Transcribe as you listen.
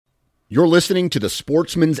You're listening to the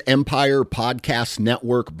Sportsman's Empire Podcast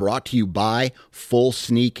Network, brought to you by Full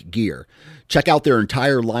Sneak Gear. Check out their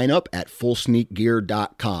entire lineup at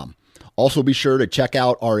fullsneakgear.com. Also be sure to check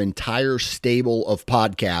out our entire stable of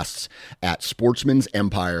podcasts at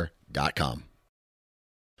sportsmansempire.com.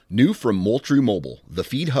 New from Moultrie Mobile, the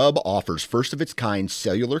Feed Hub offers first-of-its-kind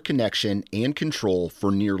cellular connection and control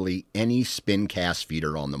for nearly any spin cast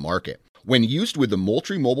feeder on the market. When used with the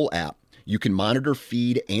Moultrie Mobile app, you can monitor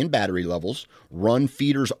feed and battery levels, run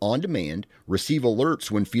feeders on demand, receive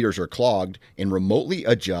alerts when feeders are clogged, and remotely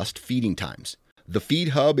adjust feeding times. The Feed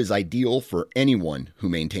Hub is ideal for anyone who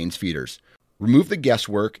maintains feeders. Remove the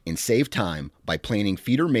guesswork and save time by planning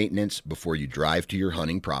feeder maintenance before you drive to your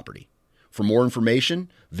hunting property. For more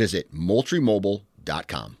information, visit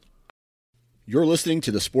MoultrieMobile.com. You're listening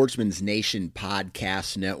to the Sportsman's Nation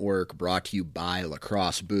Podcast Network, brought to you by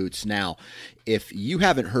Lacrosse Boots. Now, if you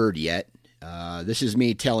haven't heard yet, this is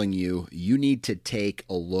me telling you, you need to take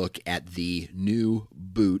a look at the new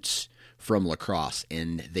boots from Lacrosse,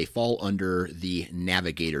 and they fall under the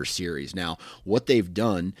Navigator series. Now, what they've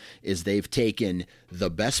done is they've taken the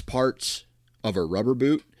best parts of a rubber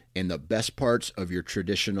boot and the best parts of your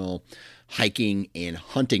traditional hiking and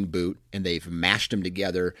hunting boot, and they've mashed them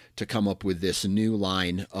together to come up with this new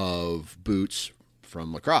line of boots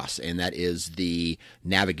from Lacrosse, and that is the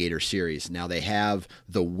Navigator series. Now, they have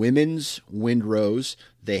the women's Windrose,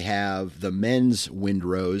 they have the men's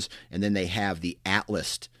Windrose, and then they have the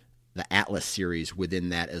Atlas series within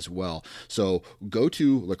that as well. So go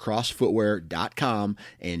to lacrossefootwear.com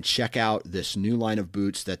and check out this new line of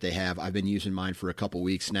boots that they have. I've been using mine for a couple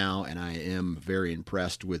weeks now, and I am very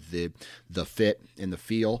impressed with the fit and the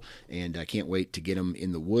feel, and I can't wait to get them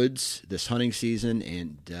in the woods this hunting season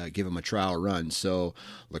and give them a trial run. So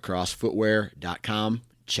lacrossefootwear.com,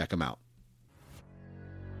 check them out.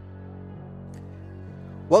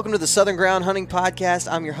 Welcome to the Southern Ground Hunting Podcast.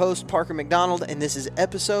 I'm your host, Parker McDonald, and this is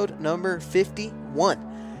episode number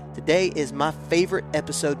 51. Today is my favorite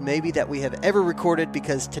episode maybe that we have ever recorded,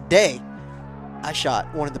 because today I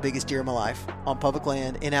shot one of the biggest deer in my life on public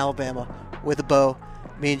land in Alabama with a bow.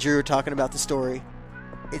 Me and Drew are talking about the story.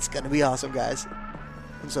 It's going to be awesome, guys.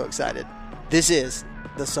 I'm so excited. This is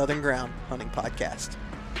the Southern Ground Hunting Podcast.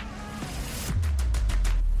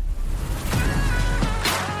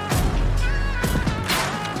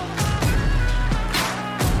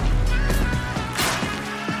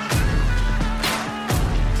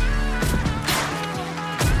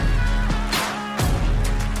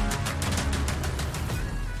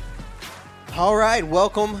 All right,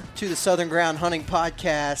 welcome to the Southern Ground Hunting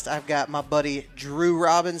Podcast. I've got my buddy Drew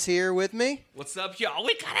Robbins here with me. What's up, y'all?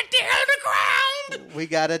 We got a deer on the ground! We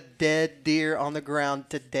got a dead deer on the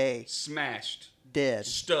ground today. Smashed. Dead.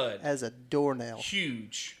 Stud. As a doornail.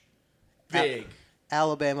 Huge. Big.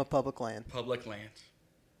 Alabama public land. Public land.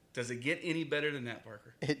 Does it get any better than that,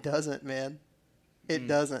 Parker? It doesn't, man. It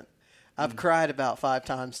doesn't. I've cried about 5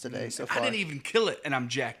 times today so far. I didn't even kill it, and I'm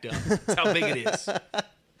jacked up. That's how big it is.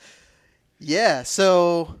 Yeah,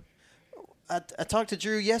 so I talked to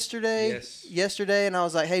Drew yesterday. Yes. Yesterday, and I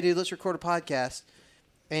was like, hey, dude, let's record a podcast.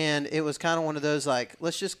 And it was kind of one of those, like,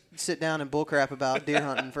 let's just sit down and bullcrap about deer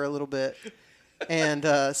hunting for a little bit. And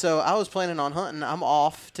so I was planning on hunting. I'm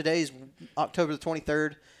off. Today's October the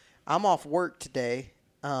 23rd. I'm off work today.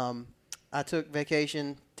 I took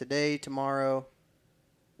vacation today, tomorrow,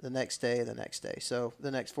 the next day. So the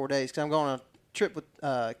next 4 days. Because I'm going on a trip with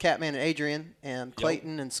Catman and Adrian and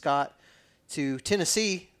Clayton and Scott to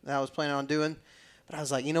Tennessee that I was planning on doing. But I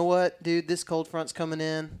was like, you know what, dude, this cold front's coming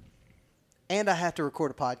in, and I have to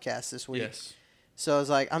record a podcast this week. Yes. So I was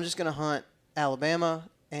like, I'm just going to hunt Alabama,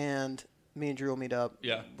 and me and Drew will meet up.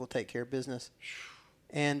 Yeah. We'll take care of business.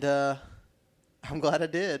 And I'm glad I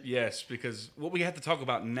did. Yes, because what we have to talk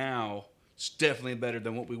about now is definitely better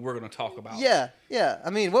than what we were going to talk about. Yeah. I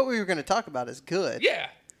mean, what we were going to talk about is good. Yeah.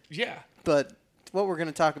 But what we're going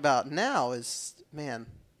to talk about now is, man,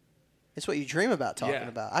 it's what you dream about talking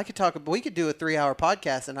about. We could do a 3-hour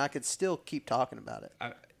podcast, and I could still keep talking about it.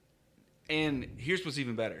 And here's what's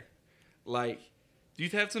even better. Like,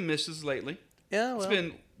 you've had some misses lately. Yeah, well. It's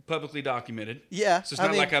been publicly documented. Yeah. So it's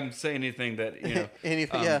not like I'm saying anything that, you know.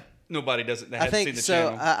 Yeah. Nobody doesn't that I hasn't think seen the so.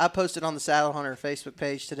 channel. I posted on the Saddle Hunter Facebook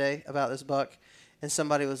page today about this buck, and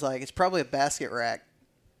somebody was like, it's probably a basket rack.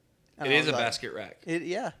 It is a basket rack.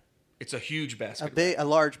 Yeah. It's a huge basket. A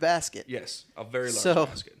large basket. Yes, a very large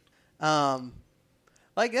basket.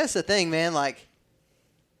 Like that's the thing, man. Like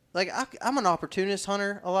I'm an opportunist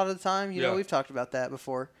hunter a lot of the time. You know, we've talked about that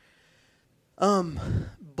before.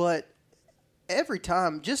 But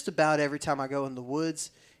just about every time I go in the woods,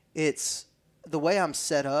 it's the way I'm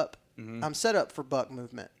set up I'm set up for buck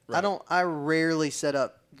movement. Right. I rarely set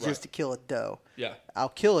up just Right. to kill a doe. Yeah. I'll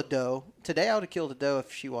kill a doe. Today I would have killed a doe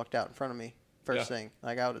if she walked out in front of me first Yeah. thing.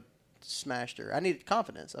 Like I would have smashed her. I needed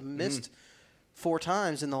confidence. I missed 4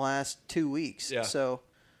 times in the last 2 weeks. Yeah. So,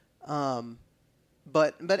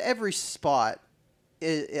 but every spot,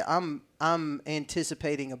 I'm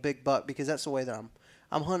anticipating a big buck because that's the way that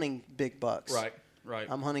I'm hunting big bucks. Right. Right.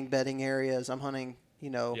 I'm hunting bedding areas. I'm hunting,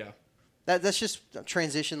 yeah. that's just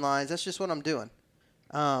transition lines. That's just what I'm doing.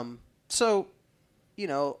 So,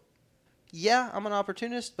 yeah, I'm an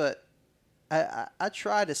opportunist, but I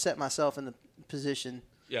try to set myself in the position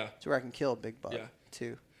Yeah. to where I can kill a big buck Yeah.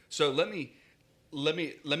 too. So let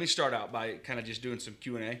me start out by kind of just doing some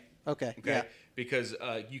Q&A. Okay. Okay. Yeah. Because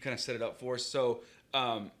you kind of set it up for us. So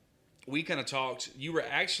we kind of talked. You were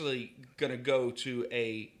actually going to go to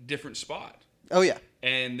a different spot. Oh yeah.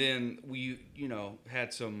 And then we,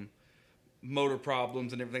 had some motor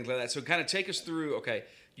problems and everything like that. So kind of take us through, okay,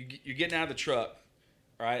 you're getting out of the truck,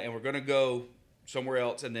 all right, and we're going to go somewhere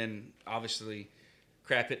else. And then obviously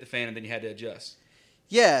crap hit the fan and then you had to adjust.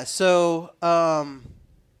 Yeah. So I'll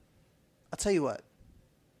tell you what.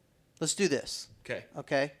 Let's do this. Okay.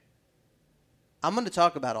 Okay. I'm going to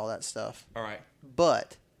talk about all that stuff, All right.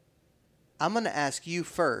 but I'm going to ask you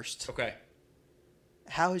first. Okay.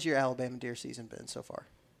 How has your Alabama deer season been so far?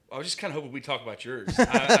 I was just kind of hoping we'd talk about yours.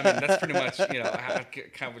 I mean, that's pretty much, I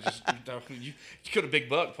kind of just, you killed a big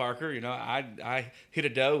buck, Parker. I hit a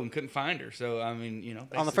doe and couldn't find her. So, I mean,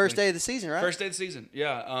 On the first day of the season, right? First day of the season,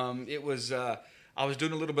 yeah. It was, I was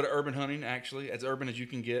doing a little bit of urban hunting, actually, as urban as you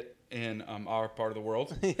can get in our part of the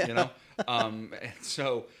world, And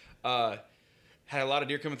so, had a lot of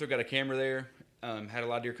deer coming through, got a camera there, had a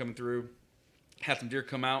lot of deer coming through, had some deer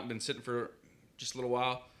come out and been sitting for just a little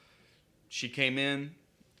while. She came in,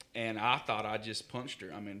 and I thought I just punched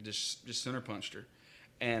her. I mean, just center punched her,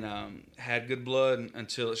 and had good blood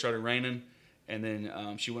until it started raining, and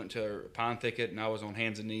then she went to a pine thicket, and I was on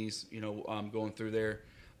hands and knees, going through there.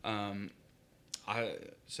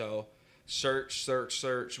 So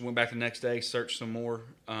search, went back the next day, searched some more,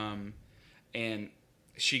 and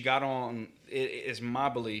she got on. It is my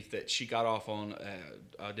belief that she got off on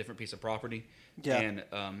a different piece of property. Yeah. And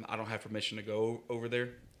I don't have permission to go over there.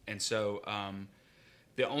 And so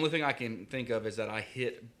the only thing I can think of is that I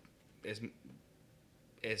hit,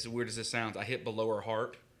 as weird as this sounds, I hit below her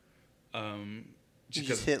heart. You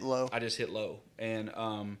just hit low. I just hit low. And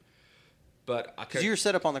but I Because you were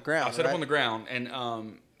set up on the ground. I was set right? up on the ground,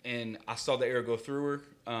 and I saw the arrow go through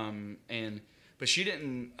her. But she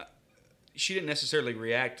didn't necessarily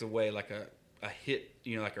react the way like a hit,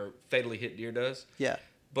 like a fatally hit deer does. Yeah.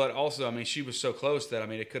 But also, I mean, she was so close that, I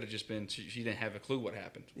mean, it could have just been, she didn't have a clue what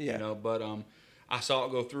happened. Yeah. But I saw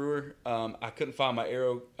it go through her. I couldn't find my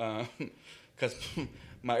arrow because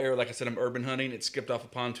my arrow, like I said, I'm urban hunting. It skipped off a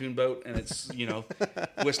pontoon boat, and it's,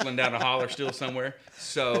 whistling down a holler still somewhere.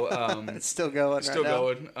 So It's still going it's still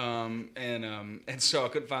right now. going. And so I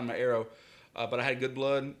couldn't find my arrow. But I had good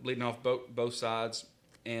blood bleeding off both sides.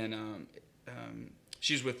 And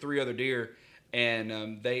she was with 3 other deer.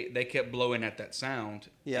 And they kept blowing at that sound,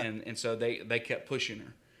 Yeah. and so they kept pushing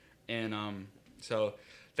her, and so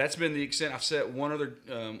that's been the extent. I've set one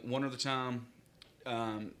other time,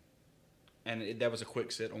 and that was a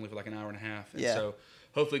quick sit, only for like an hour and a half. And Yeah. so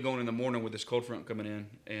hopefully going in the morning with this cold front coming in,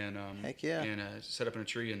 and Heck yeah. and set up in a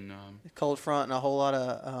tree, and Cold front and a whole lot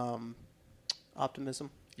of optimism.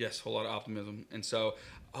 yes, a whole lot of optimism. And so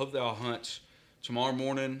hopefully I'll hunt tomorrow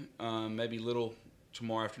morning, maybe little.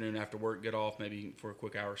 Tomorrow afternoon after work, get off maybe for a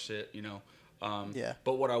quick hour sit, Yeah.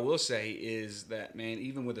 But what I will say is that, man,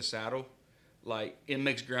 even with a saddle, like, it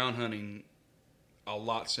makes ground hunting a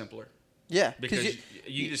lot simpler. Yeah. Because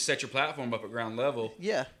you just set your platform up at ground level.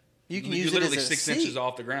 Yeah. You can You're use it literally as a 6 seat. inches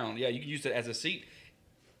off the ground. Yeah, you can use it as a seat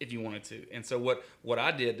if you wanted to. And so what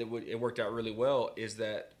I did it worked out really well is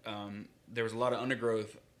that there was a lot of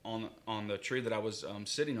undergrowth on the tree that I was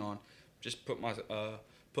sitting on. Just put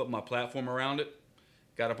my platform around it.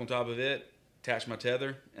 Got up on top of it, attached my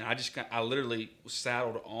tether, and I literally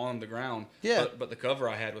saddled on the ground. Yeah. But the cover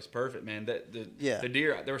I had was perfect, man. The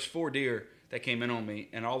deer, there was 4 deer that came in on me,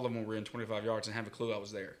 and all of them were in 25 yards and have a clue I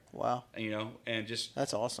was there. Wow. And just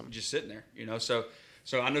That's awesome. just sitting there, So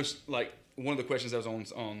I know, like, one of the questions that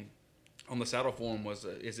was on the saddle forum was,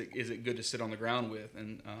 is it good to sit on the ground with?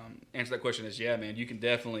 And answer that question is, yeah, man. You can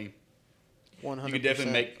definitely 100%. You can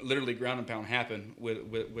definitely make literally ground and pound happen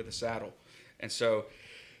with a saddle. And so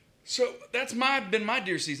that's been my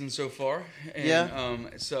deer season so far. And, Yeah.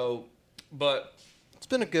 But It's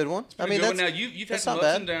been a good one. I mean, now you've had some ups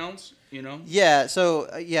and downs, Yeah. So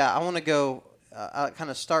I want to go. I'll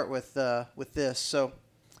kind of start with this. So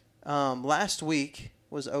Last week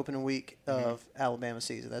was opening week of Alabama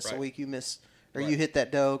season. That's the Right. week you missed, or Right. you hit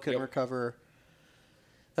that doe, couldn't Yep. recover.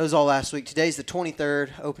 That was all last week. Today's the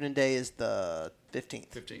 23rd. Opening day is the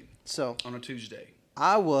 15th. 15 So on a Tuesday.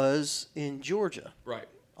 I was in Georgia Right.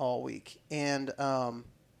 all week, and I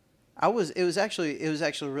had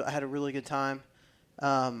a really good time.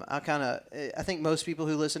 I think most people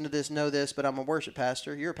who listen to this know this, but I'm a worship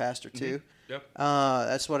pastor. You're a pastor too. Yep.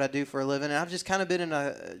 That's what I do for a living. And I've just kind of been in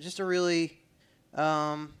a really,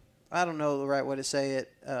 I don't know the right way to say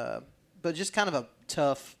it, but just kind of a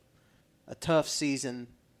tough season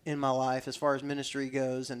in my life as far as ministry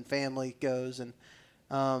goes and family goes, and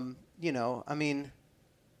I mean,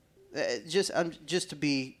 just to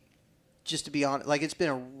be honest, like it's been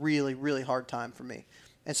a really, really hard time for me.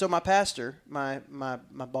 And so my pastor, my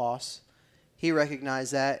boss, he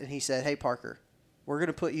recognized that, and he said, "Hey Parker, we're going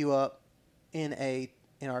to put you up in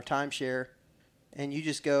our timeshare, and you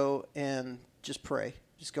just go and just pray.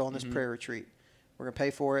 Just go on this prayer retreat. We're going to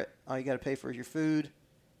pay for it. All you got to pay for is your food.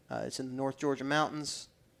 It's in the North Georgia mountains.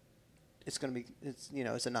 It's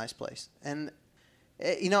a nice place." And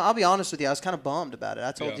I'll be honest with you, I was kind of bummed about it.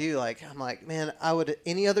 I told you, I'm like, man,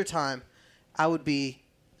 any other time, I would be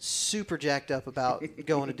super jacked up about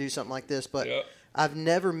going to do something like this, but I've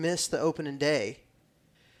never missed the opening day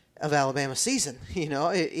of Alabama season.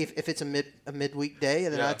 If it's a midweek day,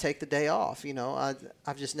 and then I take the day off.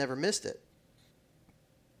 I've just never missed it.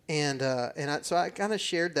 So I kind of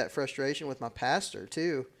shared that frustration with my pastor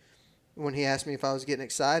too. When he asked me if I was getting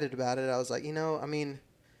excited about it, I was like,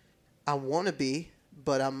 I want to be,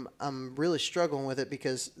 but I'm really struggling with it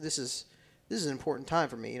because this is an important time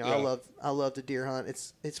for me. I love to deer hunt.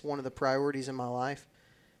 It's one of the priorities in my life.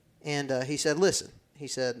 And he said, "Listen," he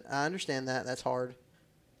said, "I understand that. That's hard."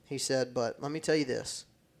 He said, "But let me tell you this."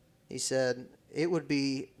 He said, "It would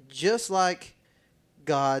be just like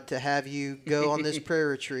God to have you go on this prayer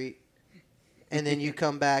retreat, and then you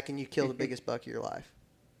come back and you kill the biggest buck of your life."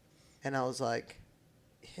 And I was like,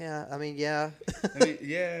 yeah.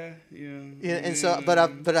 Yeah. And so,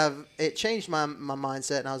 it changed my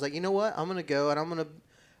mindset, and I was like, you know what? I'm gonna go, and I'm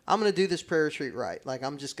gonna do this prayer retreat right. Like,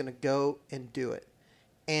 I'm just gonna go and do it,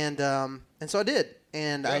 and so I did,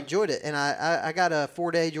 and I enjoyed it, and I got a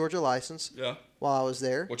 4-day Georgia license. Yeah. While I was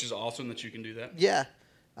there, Which is awesome that you can do that. Yeah.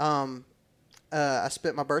 I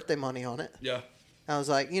spent my birthday money on it. Yeah. I was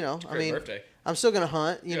like, Great birthday. I'm still gonna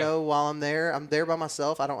hunt. While I'm there. I'm there by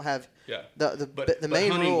myself. I don't have the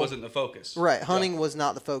main hunting rule wasn't the focus. Right, hunting was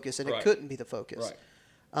not the focus, and it couldn't be the focus.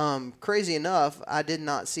 Right. Crazy enough, I did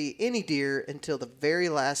not see any deer until the very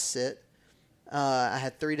last sit. I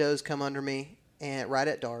had 3 does come under me, and right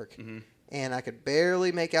at dark, and I could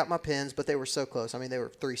barely make out my pins, but they were so close. I mean, they were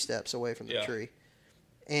 3 steps away from the tree,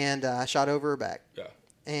 and I shot over her back. Yeah.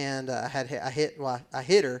 And I hit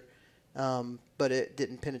her, but it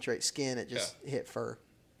didn't penetrate skin. It just hit fur,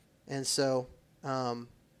 and so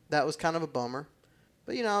that was kind of a bummer.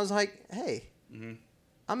 But I was like, hey,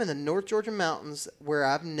 I'm in the North Georgia mountains where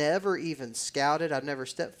I've never even scouted. I've never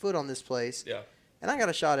stepped foot on this place. Yeah. And I got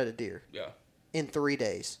a shot at a deer. Yeah. In 3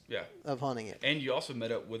 days. Yeah. Of hunting it. And you also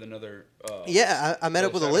met up with another. I met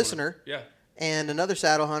up with a listener. Hunter. Yeah. And another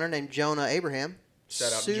saddle hunter named Jonah Abraham.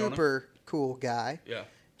 Shout out to Jonah. Super cool guy. Yeah.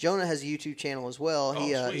 Jonah has a YouTube channel as well.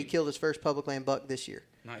 Oh, he killed his first public land buck this year.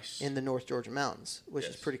 Nice. In the North Georgia mountains, which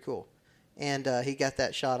is pretty cool. And he got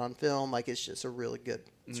that shot on film. Like, it's just a really good,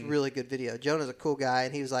 a really good video. Jonah's a cool guy,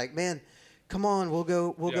 and he was like, "Man, come on, we'll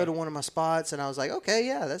go to one of my spots." And I was like, "Okay,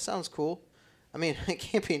 yeah, that sounds cool." I mean, it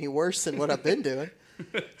can't be any worse than what I've been doing.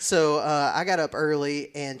 So I got up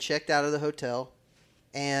early and checked out of the hotel,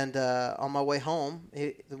 and on my way home,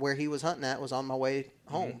 where he was hunting at was on my way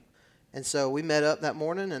home. And so we met up that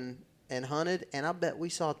morning and hunted, and I bet we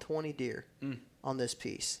saw 20 deer on this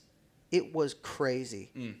piece. It was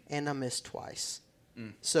crazy, and I missed twice.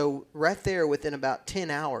 So right there, within about 10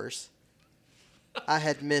 hours, I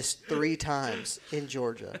had missed 3 times in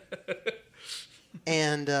Georgia.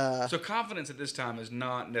 And so confidence at this time is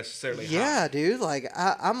not necessarily high. Yeah, dude. Like,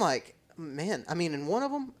 I'm like, man. I mean, in one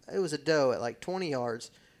of them, it was a doe at like 20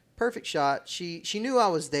 yards. Perfect shot. She knew I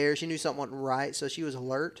was there. She knew something wasn't right, so she was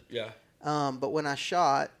alert. Yeah. But when I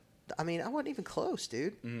shot, I mean, I wasn't even close,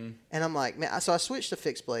 dude. And I'm like, man. So I switched to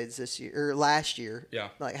fixed blades last year. Yeah.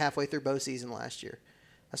 Like halfway through bow season last year,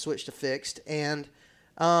 I switched to fixed, and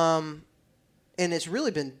it's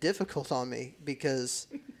really been difficult on me because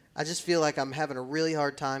I just feel like I'm having a really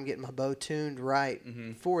hard time getting my bow tuned right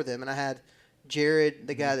for them. And I had Jared,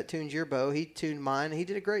 the guy that tunes your bow, he tuned mine. And he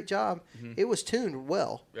did a great job. It was tuned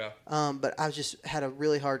well. Yeah. But I just had a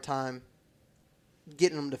really hard time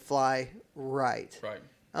getting them to fly right. Right.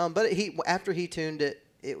 But after he tuned it,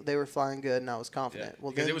 they were flying good, and I was confident. Yeah.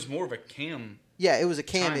 Well, because then, it was more of a cam. yeah, it was a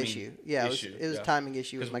cam timing issue. Yeah, it was a timing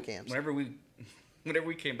issue with my cams. Whenever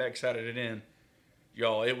we came back, sighted it in,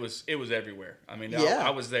 y'all, it was everywhere. I mean, Yeah.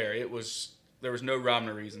 I was there. There was no rhyme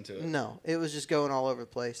or reason to it. No, it was just going all over the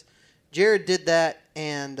place. Jared did that,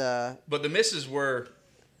 and But the misses were.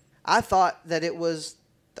 I thought that it was.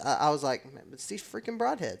 I was like, man, it's these freaking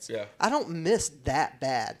broadheads. Yeah. I don't miss that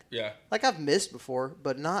bad. Yeah. Like I've missed before,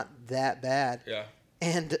 but not that bad. Yeah.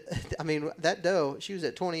 And I mean, that doe, she was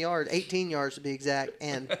at 20 yards, 18 yards to be exact.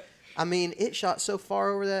 And I mean, it shot so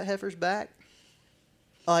far over that heifer's back.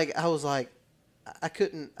 Like I was like, I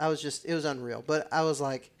couldn't. I was just. It was unreal. But I was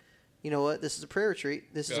like, you know what? This is a prayer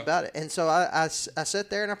retreat. This is Yeah. about it. And so I sat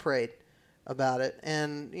there and I prayed about it.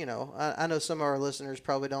 And you know, I know some of our listeners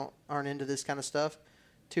probably aren't into this kind of stuff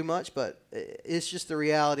too much, but it's just the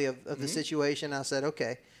reality of the situation. I said,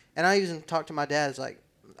 okay. And I even talked to my dad. It's like,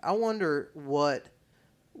 I wonder what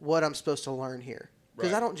I'm supposed to learn here.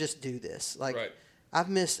 Because Right. I don't just do this. Like, Right. I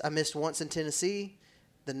missed once in Tennessee.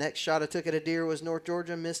 The next shot I took at a deer was North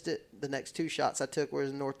Georgia, missed it. The next 2 shots I took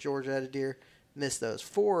was North Georgia at a deer, missed those.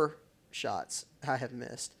 4 shots I have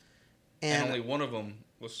missed. And only one of them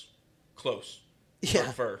was close. Yeah.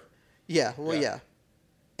 For fur. Yeah, well, Yeah. yeah.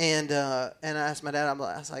 And I asked my dad, I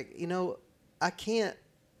was like, you know, I can't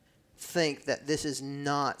think that this is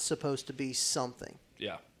not supposed to be something.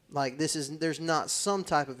 Yeah. Like there's not some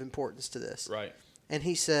type of importance to this. Right. And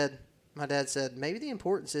my dad said, maybe the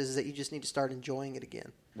importance is that you just need to start enjoying it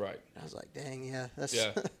again. Right. I was like, dang, yeah, that's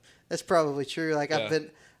Yeah. that's probably true. Like Yeah.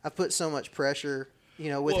 I've put so much pressure, you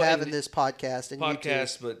know, with Well, having and this podcast and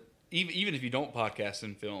Podcast, but even if you don't podcast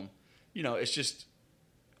and film, you know,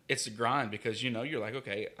 it's a grind because, you know, you're like,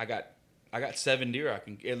 okay, I got 7 deer I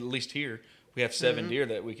can, at least here, we have 7 deer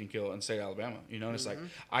that we can kill in the state of Alabama, you know, and it's like,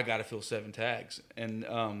 I got to fill 7 tags. And,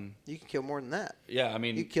 you can kill more than that. yeah, I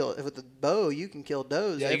mean, You kill with the bow. You can kill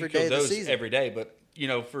does yeah, every you can day kill of the those season. every day, but, you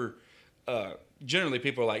know, for, generally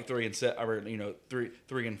people are like 3 and 7, or, you know,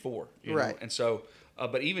 3 and 4, you Right. know? And so,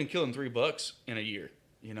 but even killing 3 bucks in a year,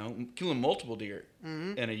 you know, killing multiple deer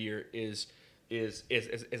in a year is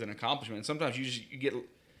an accomplishment. And sometimes you get,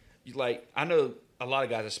 like, I know a lot of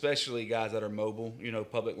guys, especially guys that are mobile, you know,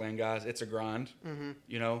 public land guys, it's a grind,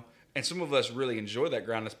 you know, and some of us really enjoy that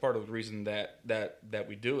grind. That's part of the reason that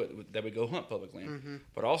we do it, that we go hunt public land.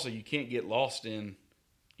 But also you can't get lost in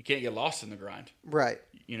the grind. Right.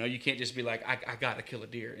 You know, you can't just be like, I got to kill a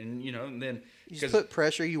deer. And, you know, and then You just put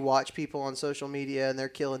pressure. You watch people on social media and they're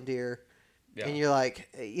killing deer. Yeah. And you're like,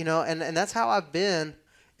 you know, and that's how I've been,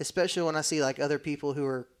 especially when I see like other people who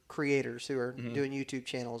are creators who are doing YouTube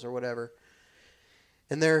channels or whatever.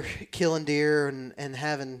 And they're killing deer and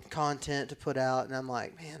having content to put out. And I'm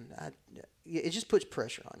like, man, it just puts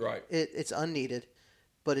pressure on you. Right. It's unneeded,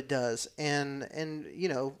 but it does. And you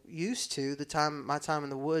know, used to my time in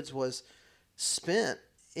the woods was spent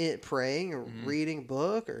praying or reading a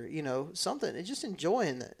book or, you know, something and just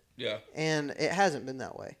enjoying it. Yeah. And it hasn't been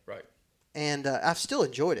that way. Right. And I've still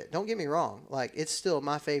enjoyed it. Don't get me wrong. Like, it's still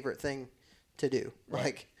my favorite thing to do. Right.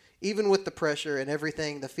 Like, even with the pressure and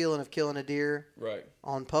everything, the feeling of killing a deer Right.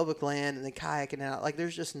 on public land and then kayaking out, like,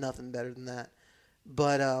 there's just nothing better than that.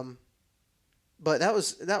 But it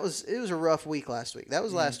was a rough week last week. That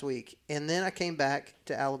was last week. And then I came back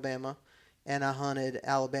to Alabama and I hunted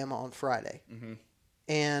Alabama on Friday.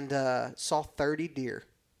 And saw 30 deer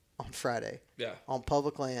on Friday. Yeah. On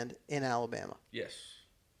public land in Alabama. Yes.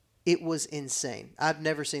 It was insane. I've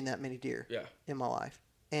never seen that many deer Yeah. in my life.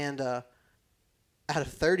 And out of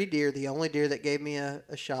 30 deer, the only deer that gave me a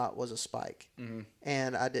shot was a spike.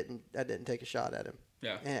 And I didn't take a shot at him.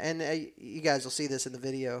 Yeah. And you guys will see this in the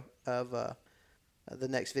video of the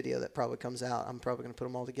next video that probably comes out. I'm probably going to put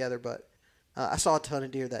them all together. But I saw a ton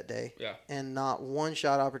of deer that day. Yeah. And not one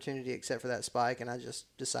shot opportunity except for that spike. And I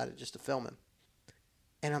just decided just to film him.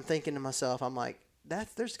 And I'm thinking to myself, I'm like,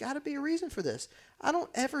 there's got to be a reason for this. I don't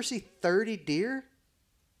ever see 30 deer.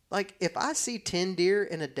 Like, if I see 10 deer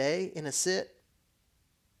in a day in a sit,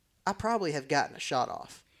 I probably have gotten a shot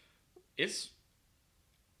off.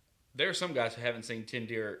 There are some guys who haven't seen 10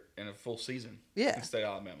 deer in a full season. Yeah. In the state of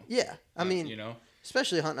Alabama. Yeah. I mean, you know,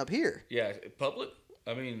 especially hunting up here. yeah, public.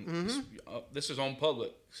 I mean, this is on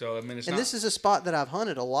public, so I mean, it's And not. this is a spot that I've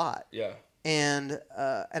hunted a lot. Yeah. And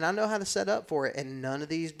I know how to set up for it. And none of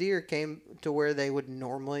these deer came to where they would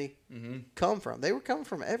normally come from. They were coming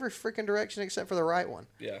from every freaking direction except for the right one.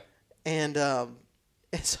 Yeah. And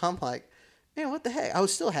so I'm like, man, what the heck? I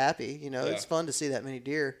was still happy. You know, Yeah. it's fun to see that many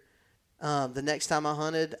deer. The next time I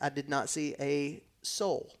hunted, I did not see a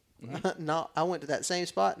soul. I went to that same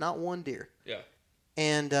spot, not one deer. Yeah.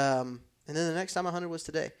 And And then the next time I hunted was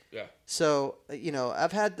today. Yeah. So,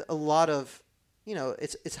 I've had a lot of,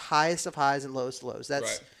 it's highest of highs and lowest of lows.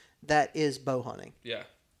 That is bow hunting. Yeah.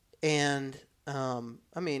 And,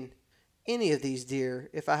 any of these deer,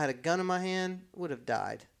 if I had a gun in my hand, would have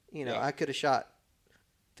died. I could have shot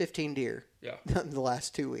 15 deer in the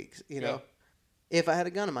last 2 weeks, if I had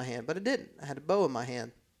a gun in my hand. But I didn't. I had a bow in my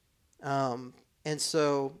hand. And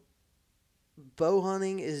so bow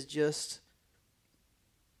hunting is just,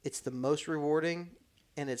 it's the most rewarding,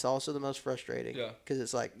 and it's also the most frustrating. Yeah. Because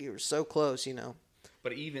it's like, you were so close,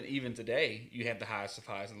 But even today, you had the highest of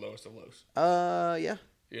highs and lowest of lows. Yeah.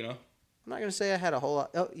 I'm not going to say I had a whole lot.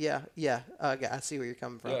 Oh, yeah. I see where you're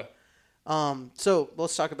coming from. Yeah. So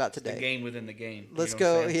let's talk about today. The game within the game. Let's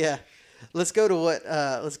go. Yeah. Let's go to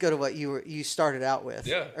what you started out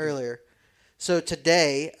with earlier. So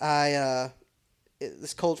today,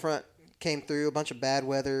 this cold front came through, a bunch of bad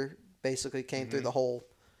weather basically came through the whole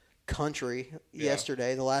country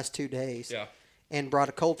yesterday, the last 2 days, and brought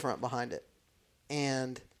a cold front behind it.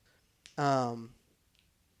 And I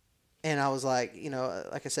was like,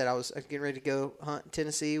 like I said, I was getting ready to go hunt in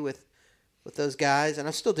Tennessee with those guys, and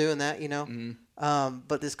I'm still doing that,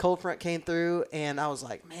 But this cold front came through, and I was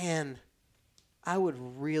like, man, I would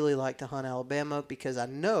really like to hunt Alabama because I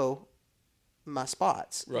know my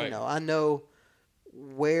spots. Right. I know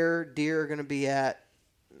where deer are going to be at.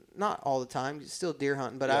 Not all the time, still deer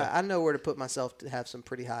hunting, but I know where to put myself to have some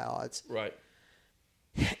pretty high odds. Right.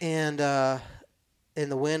 And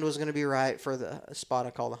the wind was going to be right for the spot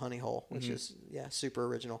I call the honey hole, which is super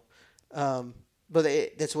original. But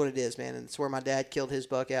that's what it is, man. And it's where my dad killed his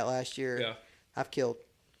buck at last year. Yeah. I've killed,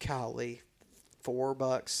 4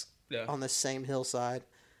 bucks on the same hillside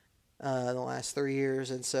the last 3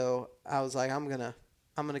 years, and so I was like, I'm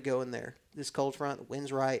gonna go in there. This cold front, the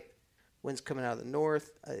wind's right, wind's coming out of the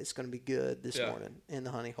north. It's gonna be good this morning in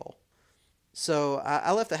the honey hole. So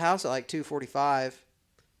I left the house at like 2:45.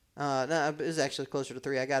 No, it was actually closer to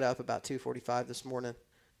 3. I got up about 2:45 this morning,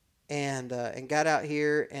 and got out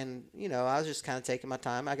here, and I was just kind of taking my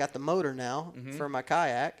time. I got the motor now for my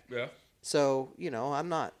kayak. Yeah. So I'm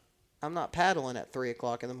not paddling at 3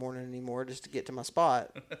 o'clock in the morning anymore just to get to my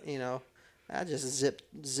spot. I just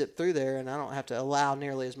zip through there, and I don't have to allow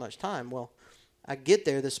nearly as much time. Well, I get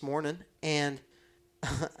there this morning, and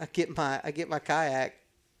I get my kayak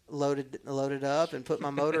loaded up and put my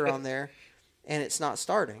motor on there, and it's not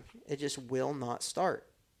starting. It just will not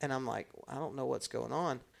start. And I'm like, I don't know what's going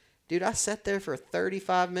on. Dude, I sat there for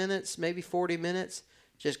 35 minutes, maybe 40 minutes,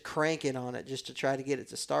 just cranking on it just to try to get it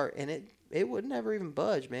to start. And it would never even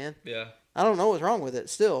budge, man. Yeah. I don't know what's wrong with it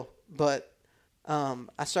still. But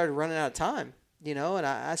I started running out of time, and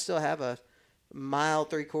I still have a 1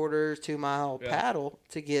 3/4, 2 mile paddle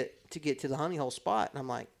to get to the honey hole spot. And I'm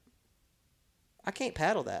like, I can't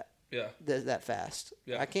paddle that fast.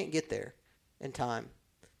 Yeah. I can't get there in time.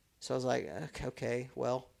 So I was like, okay,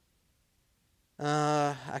 well,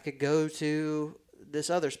 I could go to this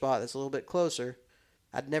other spot that's a little bit closer.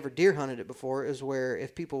 I'd never deer hunted it before. It was where,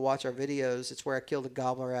 if people watch our videos, it's where I killed a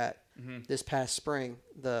gobbler at this past spring,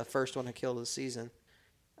 the first one I killed of the season.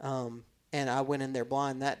 And I went in there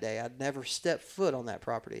blind that day. I'd never stepped foot on that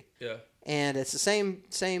property. Yeah. And it's the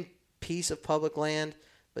same piece of public land,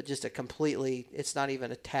 but just it's not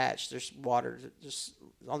even attached. There's water just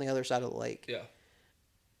on the other side of the lake. Yeah.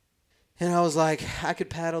 And I was like, I could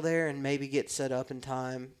paddle there and maybe get set up in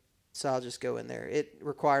time, so I'll just go in there. It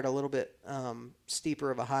required a little bit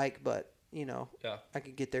steeper of a hike, but, I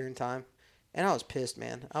could get there in time. And I was pissed,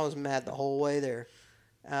 man. I was mad the whole way there.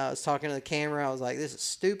 I was talking to the camera. I was like, this is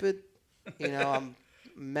stupid. I'm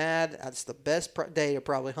mad. It's the best day to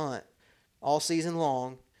probably hunt all season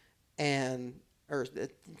long. Or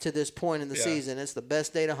to this point in the season, it's the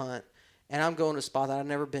best day to hunt. And I'm going to a spot that I've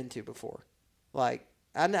never been to before. Like,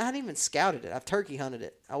 I hadn't even scouted it. I've turkey hunted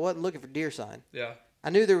it. I wasn't looking for deer sign. Yeah. I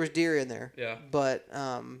knew there was deer in there. Yeah. But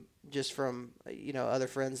just from, other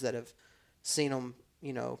friends that have seen them,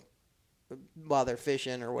 while they're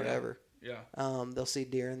fishing or whatever. Yeah. They'll see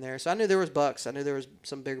deer in there. So I knew there was bucks. I knew there was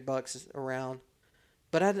some bigger bucks around.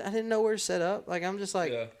 But I didn't know where to set up. Like, I'm just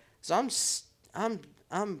like, so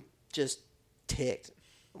I'm just ticked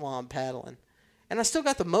while I'm paddling. And I still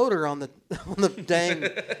got the motor on the dang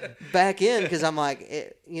back end because I'm like,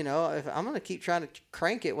 if I'm going to keep trying to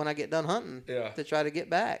crank it when I get done hunting to try to get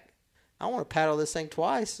back. I want to paddle this thing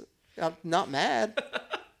twice. I'm not mad.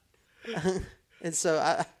 And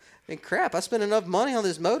so crap, I spent enough money on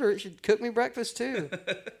this motor. It should cook me breakfast too.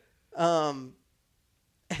 And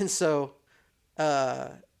so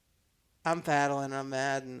I'm paddling, I'm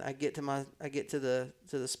mad, and I get to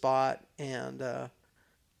the spot, and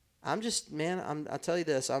I'm just, man, I'll tell you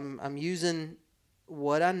this. I'm using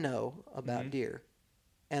what I know about deer,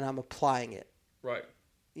 and I'm applying it. Right.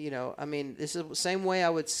 You know, I mean, this is the same way I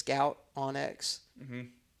would scout onX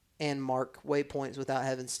and mark waypoints without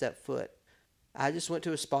having stepped foot. I just went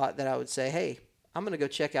to a spot that I would say, hey, I'm going to go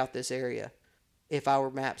check out this area if I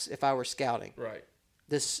were scouting. Right.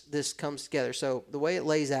 This comes together. So the way it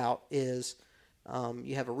lays out is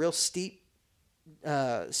you have a real steep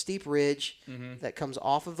ridge that comes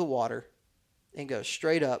off of the water and goes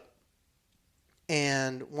straight up.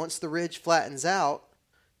 And once the ridge flattens out,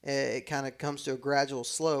 it kind of comes to a gradual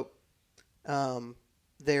slope.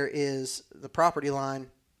 There is the property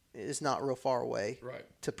line is not real far away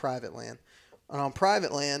to private land. And on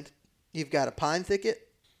private land, you've got a pine thicket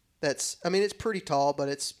that's, I mean, it's pretty tall, but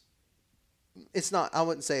it's not, I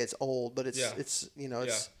wouldn't say it's old, but it's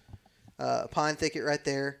a pine thicket right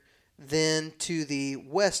there. Then to the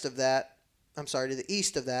west of that, to the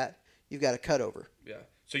east of that, you've got a cutover. Yeah.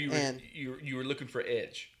 So you were looking for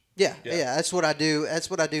edge. Yeah. That's what I do. That's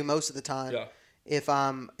what I do most of the time. Yeah. If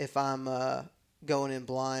I'm going in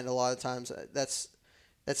blind, a lot of times that's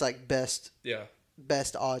like best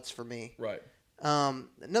odds for me. Right.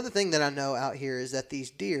 Another thing that I know out here is that these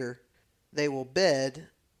deer, they will bed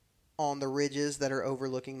on the ridges that are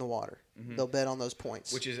overlooking the water. They'll bed on those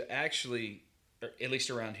points. Which is actually, at least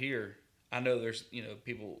around here, I know there's,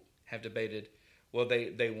 people have debated, well,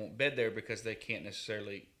 they won't bed there because they can't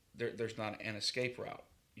necessarily, there's not an escape route,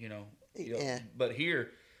 Yeah. But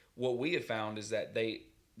here, what we have found is that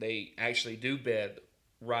they actually do bed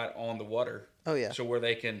right on the water. Oh, yeah. So where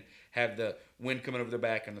they can have the wind coming over their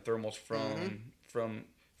back and the thermals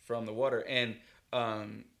from the water. And,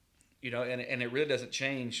 and it really doesn't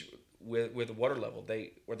change with the water level.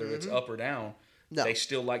 Whether it's up or down, they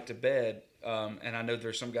still like to bed. And I know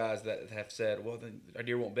there's some guys that have said, well, our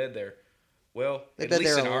deer won't bed there. Well, they at bed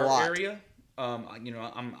least there in a our lot. area,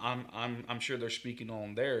 I'm sure they're speaking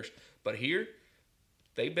on theirs. But here,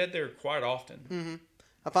 they bed there quite often.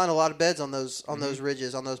 I find a lot of beds on those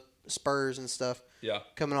ridges, on those spurs and stuff. Yeah.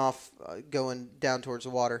 Coming off, going down towards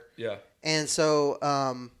the water. Yeah. And so,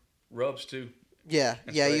 rubs too. Yeah,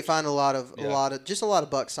 you find a lot of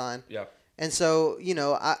buck sign. Yeah. And so,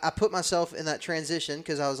 I put myself in that transition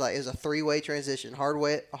because I was like, it was a 3-way transition: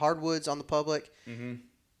 hardwoods on the public,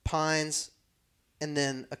 pines, and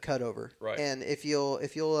then a cutover. Right. And if you'll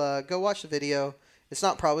go watch the video, it's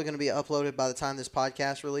not probably going to be uploaded by the time this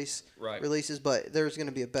podcast releases, but there's going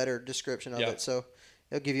to be a better description of it, so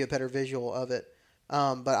it'll give you a better visual of it.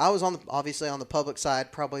 But I was obviously on the public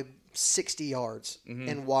side, probably 60 yards,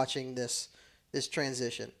 and watching this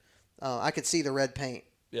transition. I could see the red paint,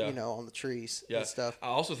 on the trees and stuff. I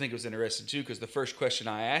also think it was interesting too because the first question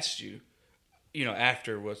I asked you,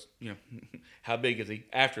 after was, how big is he?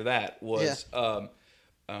 After that was,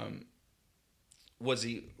 was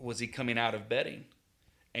he coming out of bedding?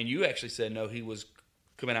 And you actually said no, he was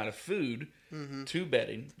coming out of food to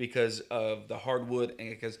bedding because of the hardwood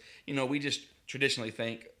and because we just traditionally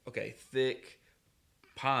think thick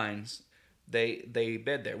pines. They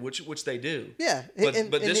bed there, which they do. Yeah,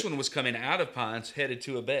 but this one was coming out of pines, headed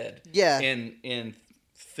to a bed. Yeah, in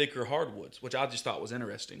thicker hardwoods, which I just thought was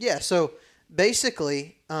interesting. Yeah. So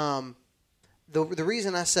basically, the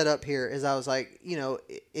reason I set up here is I was like,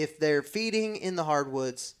 if they're feeding in the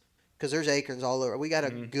hardwoods, because there's acorns all over. We got a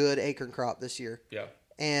good acorn crop this year. Yeah.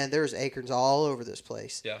 And there's acorns all over this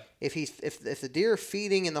place. Yeah. If the deer are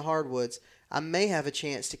feeding in the hardwoods, I may have a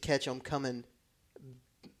chance to catch them coming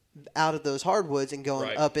out of those hardwoods and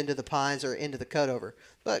going up into the pines or into the cutover.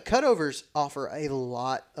 But cutovers offer a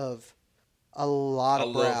lot of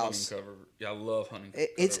browse. I love hunting.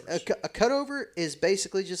 It's a cutover is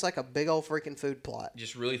basically just like a big old freaking food plot.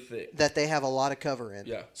 Just really thick. That they have a lot of cover in.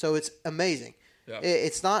 Yeah. So it's amazing. Yeah.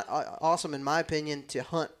 It's not awesome in my opinion to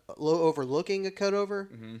hunt overlooking a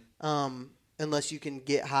cutover, unless you can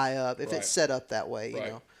get high up. If it's set up that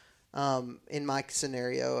way, in my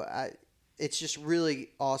scenario, it's just really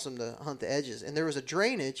awesome to hunt the edges. And there was a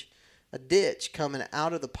ditch coming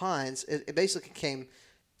out of the pines. It basically came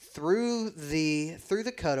through the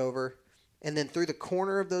cutover and then through the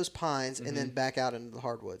corner of those pines and then back out into the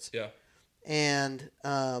hardwoods. Yeah. And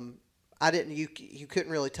you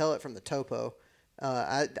couldn't really tell it from the topo.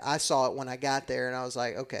 I saw it when I got there and I was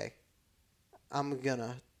like, okay, I'm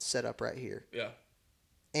gonna set up right here. Yeah.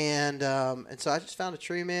 And so I just found a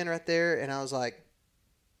tree man right there and I was like,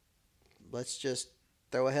 let's just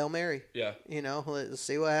throw a Hail Mary. Yeah. Let's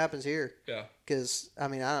see what happens here. Yeah. Because, I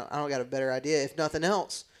don't got a better idea. If nothing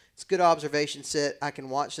else, it's a good observation set. I can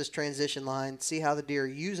watch this transition line, see how the deer are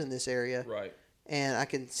using this area. Right. and I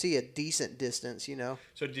can see a decent distance.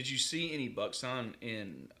 So did you see any buck sign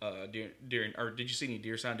in during or did you see any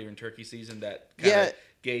deer sign during turkey season that kind of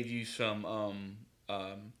gave you some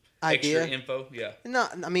idea, extra info? Yeah.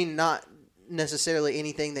 Not necessarily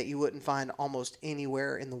anything that you wouldn't find almost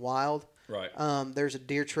anywhere in the wild. Right. There's a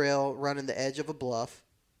deer trail running the edge of a bluff.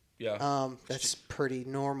 Yeah. That's pretty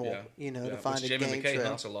normal, to find a Jamie game McKay trail.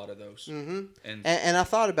 hunts a lot of those. Mm-hmm. And I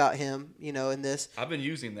thought about him, in this. I've been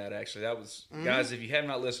using that actually. That was guys. If you have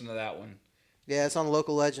not listened to that one, yeah, it's on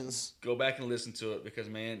Local Legends. Go back and listen to it because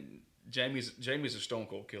man, Jamie's a stone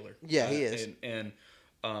cold killer. Yeah, he is. And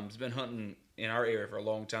he's been hunting in our area for a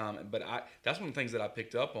long time. But that's one of the things that I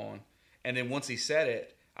picked up on. And then once he said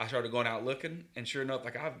it, I started going out looking, and sure enough,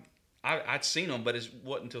 like I'd seen him, but it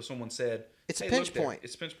wasn't until someone said, "It's hey, a pinch point."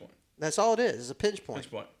 It's a pinch point. That's all it is. It's a pinch point.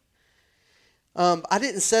 Pinch point. I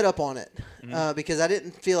didn't set up on it because I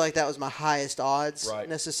didn't feel like that was my highest odds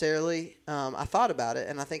necessarily. I thought about it,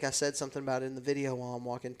 and I think I said something about it in the video while I'm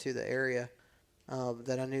walking to the area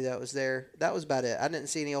that I knew that was there. That was about it. I didn't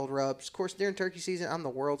see any old rubs. Of course, during turkey season, I'm the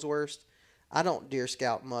world's worst. I don't deer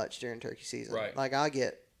scout much during turkey season. Right. Like I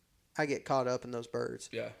get caught up in those birds.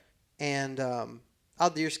 Yeah. And I'll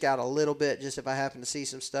deer scout a little bit just if I happen to see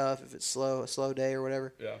some stuff, if it's a slow day or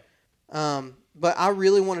whatever. Yeah. But I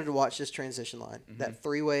really wanted to watch this transition line, that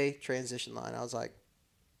 3-way transition line. I was like,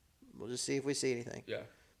 we'll just see if we see anything. Yeah.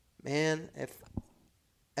 Man,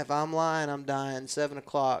 if I'm lying, I'm dying. 7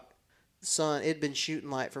 o'clock, sun. It'd been shooting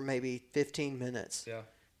light for maybe 15 minutes. Yeah.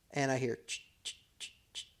 And I hear.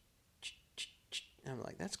 And I'm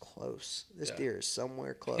like, that's close. This deer is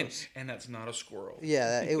somewhere close. And that's not a squirrel.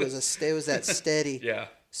 Yeah, it was that steady. Yeah.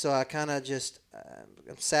 So I kind of just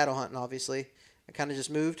I'm saddle hunting, obviously. I kind of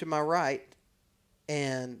just moved to my right,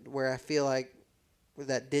 and where I feel like where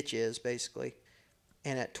that ditch is, basically.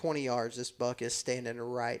 And at 20 yards, this buck is standing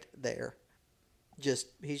right there.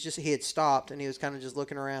 He had stopped, and he was kind of just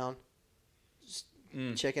looking around, just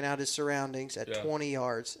checking out his surroundings at 20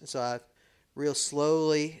 yards. And so I real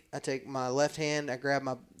slowly, I take my left hand, I grab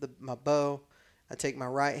my bow, I take my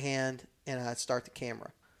right hand, and I start the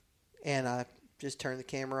camera. And I just turn the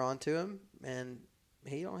camera on to him, and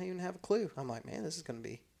he don't even have a clue. I'm like, man, this is gonna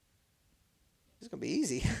be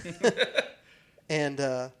easy. And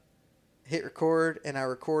hit record, and I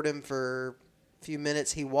record him for a few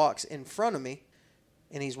minutes. He walks in front of me,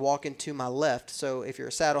 and he's walking to my left. So if you're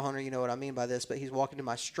a saddle hunter, you know what I mean by this, but he's walking to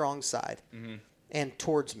my strong side and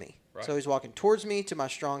towards me. Right. So he's walking towards me to my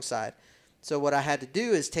strong side. So what I had to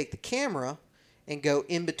do is take the camera and go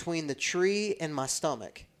in between the tree and my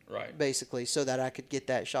stomach, basically, so that I could get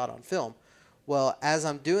that shot on film. Well, as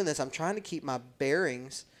I'm doing this, I'm trying to keep my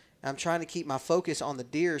bearings. I'm trying to keep my focus on the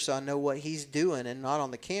deer so I know what he's doing and not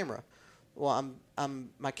on the camera. Well,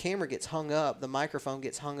 my camera gets hung up. The microphone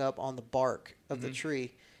gets hung up on the bark of the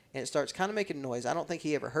tree, and it starts kind of making noise. I don't think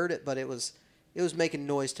he ever heard it, but it was making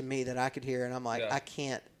noise to me that I could hear, and I'm like, I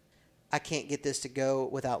can't get this to go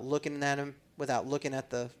without looking at him, without looking at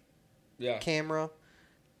the camera.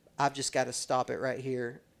 I've just got to stop it right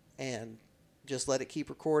here and just let it keep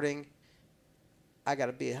recording. I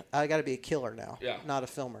gotta be a killer now, not a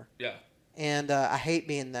filmer. Yeah. And I hate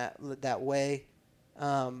being that way.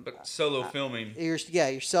 But solo filming. You're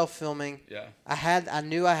self-filming. Yeah. I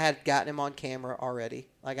knew I had gotten him on camera already.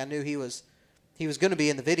 Like I knew he was going to be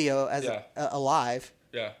in the video as alive.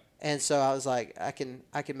 Yeah. And so I was like, I can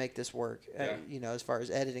make this work. As far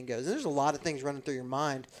as editing goes. And there's a lot of things running through your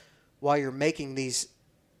mind while you're making these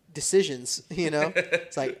decisions.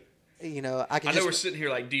 It's like. I know we're sitting here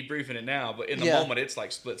like debriefing it now, but in the moment it's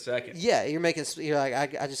like split second. Yeah, you're like I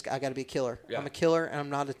got to be a killer. Yeah. I'm a killer and I'm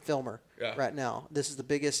not a filmer right now. This is the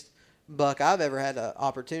biggest buck I've ever had an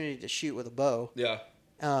opportunity to shoot with a bow. Yeah.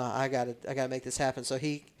 I got to make this happen. So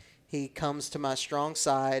he comes to my strong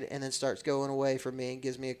side and then starts going away from me and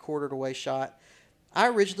gives me a quartered away shot. I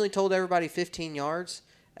originally told everybody 15 yards.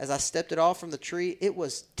 As I stepped it off from the tree, it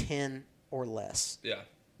was 10 or less. Yeah.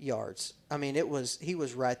 Yards. I mean, he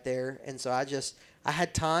was right there, and so I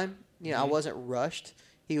had time. I wasn't rushed.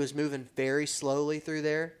 He was moving very slowly through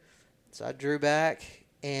there, so I drew back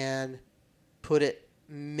and put it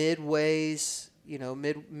midways.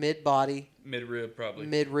 Mid body, mid rib probably.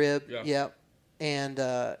 Mid rib, yep.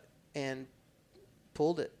 And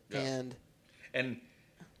pulled it, and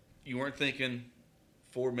you weren't thinking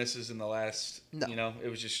 4 misses in the last. No. It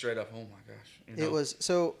was just straight up. Oh my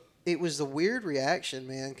gosh! It was the weird reaction,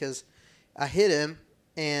 man, because I hit him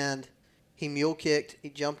and he mule kicked. He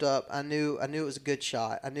jumped up. I knew it was a good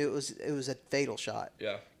shot. I knew it was a fatal shot.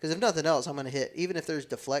 Yeah. Because if nothing else, I'm gonna hit. Even if there's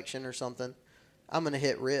deflection or something, I'm gonna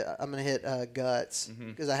hit guts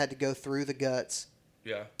because I had to go through the guts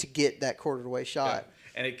Yeah. to get that quartered away shot.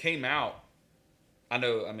 Yeah. And it came out. I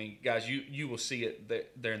know. I mean, guys, you will see it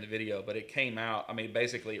there in the video, but it came out. I mean,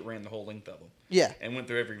 basically, it ran the whole length of him. Yeah. And went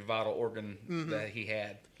through every vital organ that he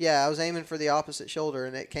had. Yeah, I was aiming for the opposite shoulder,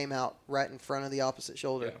 and it came out right in front of the opposite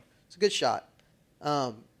shoulder. Yeah. It's a good shot.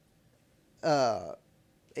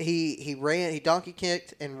 He ran. He donkey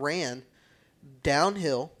kicked and ran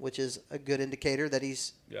downhill, which is a good indicator that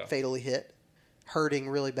he's fatally hit, hurting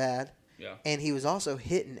really bad. Yeah. And he was also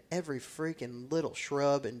hitting every freaking little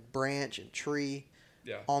shrub and branch and tree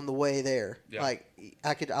on the way there. Yeah. Like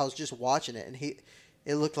I was just watching it, and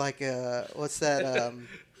it looked like what's that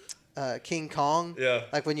King Kong? Yeah.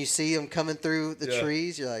 Like when you see him coming through the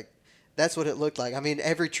trees, you're like, that's what it looked like. I mean,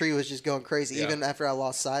 every tree was just going crazy, even after I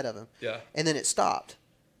lost sight of him. Yeah. And then it stopped,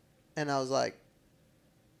 and I was like,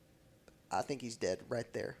 I think he's dead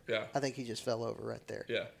right there. Yeah. I think he just fell over right there.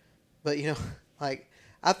 Yeah. But like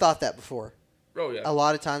I've thought that before. Oh yeah. A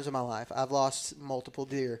lot of times in my life, I've lost multiple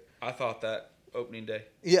deer. I thought that opening day.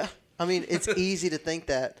 Yeah. I mean, it's easy to think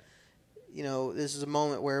that, this is a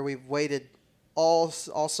moment where we've waited all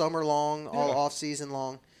summer long, all off season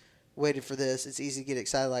long, waited for this. It's easy to get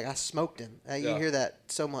excited. Like, I smoked him. You hear that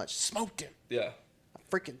so much. Smoked him. Yeah. I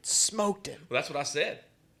freaking smoked him. Well, that's what I said.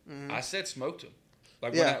 I said smoked him.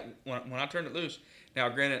 Like when I turned it loose. Now,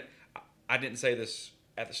 granted, I didn't say this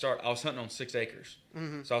at the start. I was hunting on 6 acres.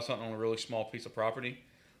 So I was hunting on a really small piece of property.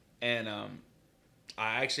 And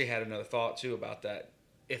I actually had another thought, too, about that.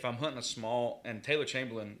 If I'm hunting a small, and Taylor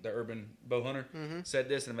Chamberlain, the urban bow hunter, said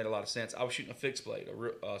this, and it made a lot of sense. I was shooting a fixed blade,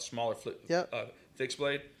 a smaller fixed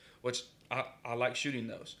blade, which I like shooting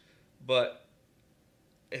those. But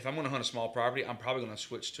if I'm going to hunt a small property, I'm probably going to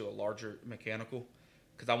switch to a larger mechanical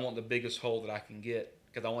because I want the biggest hole that I can get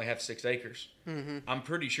because I only have 6 acres. I'm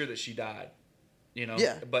pretty sure that she died.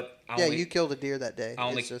 Yeah. But you killed a deer that day. I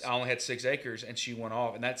only had 6 acres, and she went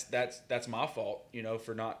off, and that's my fault,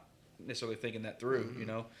 for not necessarily thinking that through,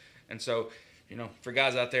 and so, for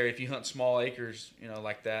guys out there, if you hunt small acres,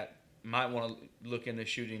 like that, might want to look into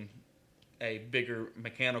shooting a bigger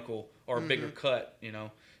mechanical or a bigger cut,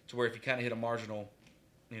 to where if you kind of hit a marginal,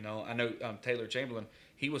 I know Taylor Chamberlain,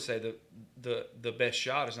 he would say that the best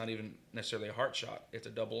shot is not even necessarily a heart shot; it's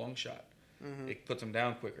a double lung shot. It puts them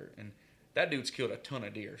down quicker, and that dude's killed a ton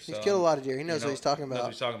of deer. So, he's killed a lot of deer. He knows what he's talking about. Knows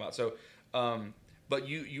what he's talking about. So, but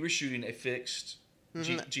you were shooting a fixed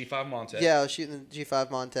G5 Montec. Yeah, I was shooting the G5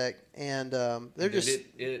 Montec, and they're just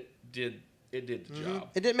it did the job.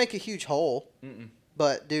 It didn't make a huge hole,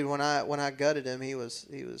 but dude, when I gutted him, he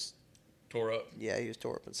was tore up. Yeah, he was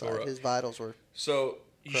tore up inside. His vitals were. So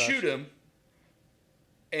you crushed. shoot him,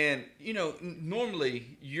 and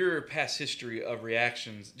normally your past history of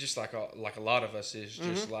reactions, just like a lot of us, is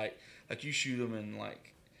just like you shoot them and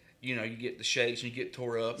you get the shakes and you get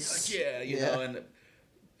tore up. You're like, know,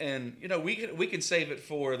 and we can save it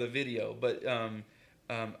for the video, but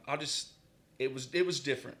it was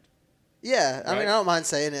different. Yeah, I right? mean, I don't mind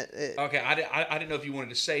saying it. Okay, I didn't know if you wanted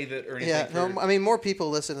to save it or anything. Yeah, no, I mean, more people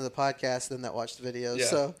listen to the podcast than that watch the videos. Yeah,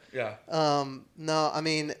 so yeah. No, I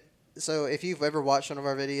mean, so if you've ever watched one of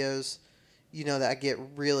our videos, you know that I get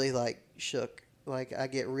really shook. Like I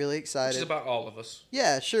get really excited. Which is about all of us.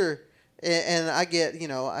 Yeah, sure. And I get,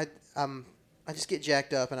 I just get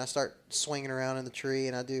jacked up and I start swinging around in the tree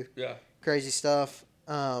and I do crazy stuff.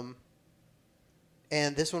 And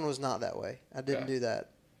this one was not that way. I didn't do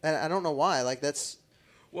that. And I don't know why. Like that's.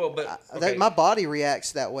 Well, but okay. My body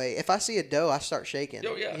reacts that way. If I see a doe, I start shaking.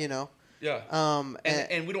 Oh yeah. Yeah.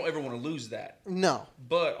 And we don't ever want to lose that. No.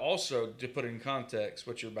 But also to put it in context,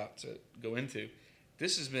 what you're about to go into,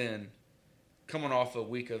 this has been coming off a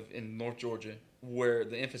week in North Georgia where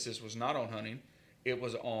the emphasis was not on hunting, it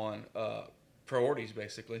was on priorities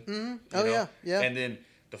basically. Mm-hmm. Oh yeah. And then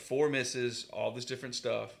the 4 misses, all this different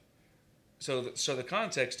stuff. So the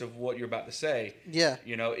context of what you're about to say,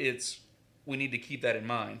 it's we need to keep that in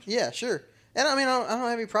mind. Yeah, sure. And I mean, I don't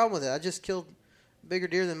have any problem with it. I just killed bigger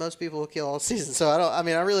deer than most people will kill all season. So I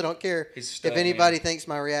really don't care if anybody thinks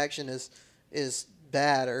my reaction is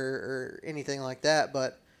bad or anything like that.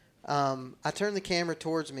 But I turned the camera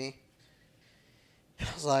towards me.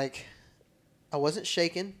 I was like, I wasn't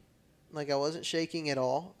shaking. Like I wasn't shaking at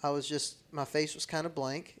all. I was just, my face was kind of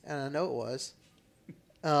blank, and I know it was.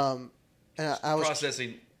 And I was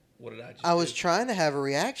processing. What did I just? I was trying to have a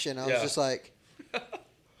reaction. I was just like,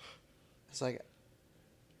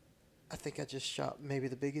 I think I just shot maybe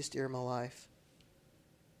the biggest deer in my life.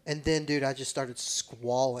 And then, dude, I just started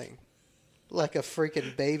squalling like a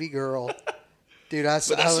freaking baby girl. Dude, but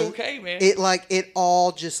that's okay, man. It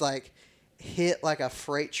all just hit like a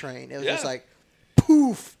freight train. It was just like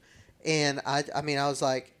poof. And I was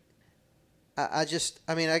like,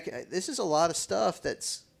 this is a lot of stuff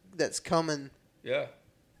that's coming Yeah.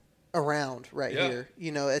 around right Yeah. here.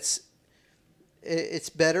 You know, it's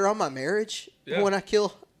better on my marriage Yeah. when I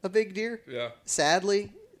kill a big deer. Yeah.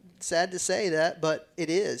 Sadly, sad to say that, but it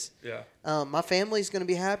is. Yeah. My family's going to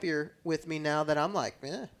be happier with me now that I'm like,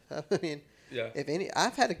 I mean, Yeah.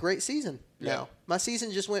 I've had a great season Yeah. now. My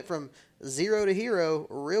season just went from 0 to hero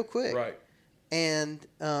real quick. Right. And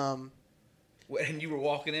And you were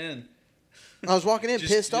walking in. I was walking in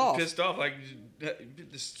Just pissed off. Pissed off, like,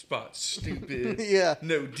 this spot's stupid. Yeah.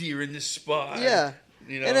 No deer in this spot. Yeah.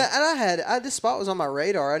 You know? And this spot was on my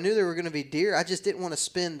radar. I knew there were going to be deer. I just didn't want to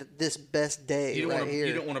spend this best day you don't right wanna, here.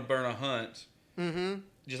 You don't want to burn a hunt. Mm-hmm.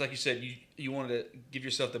 Just like you said, you wanted to give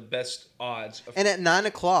yourself the best odds. And at 9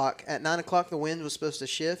 o'clock, the wind was supposed to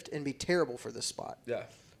shift and be terrible for this spot. Yeah.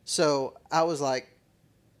 So I was like,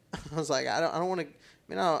 I don't want to. I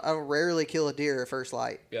mean, I rarely kill a deer at first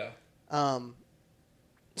light. Yeah.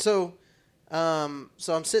 So I'm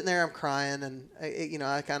sitting there, I'm crying, and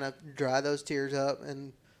I kind of dry those tears up,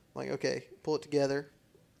 and I'm like, okay, pull it together,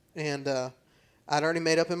 and I'd already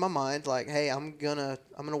made up in my mind, like, hey, I'm gonna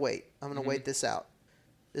wait, wait this out.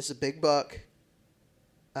 This is a big buck.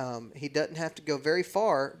 He doesn't have to go very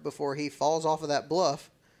far before he falls off of that bluff.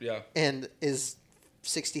 Yeah. And is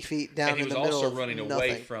 60 feet down in the middle of And he was also running nothing.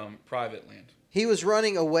 away from private land. He was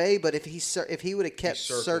running away, but if he would have kept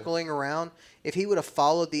circling around, if he would have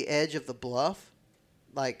followed the edge of the bluff,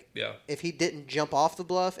 like if he didn't jump off the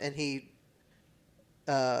bluff and he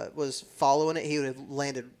was following it, he would have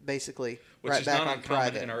landed basically right back on private. Which is not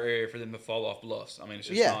uncommon in our area for them to fall off bluffs. I mean, it's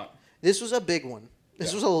just not. This was a big one.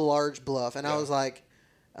 This was a large bluff, and I was like,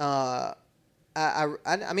 I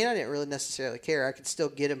mean, I didn't really necessarily care. I could still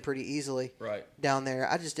get him pretty easily down there.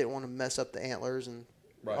 I just didn't want to mess up the antlers and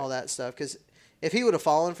all that stuff. Because if he would have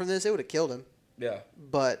fallen from this, it would have killed him. Yeah.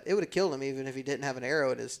 But it would have killed him even if he didn't have an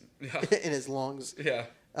arrow in his lungs. Yeah.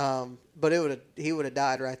 But he would have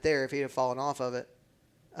died right there if he had fallen off of it.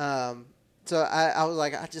 So I was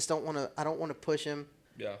like, I don't want to push him.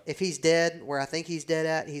 Yeah. If he's dead where I think he's dead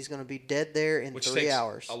at, he's going to be dead there in 3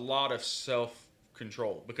 hours. A lot of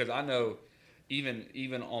self-control, because I know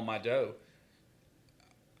even on my doe,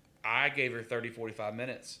 I gave her 30, 45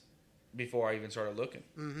 minutes before I even started looking.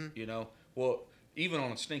 Mm-hmm. You know, well, even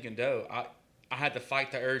on a stinking doe, I had to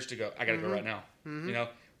fight the urge to go, I got to go right now. Mm-hmm. You know,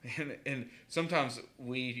 and sometimes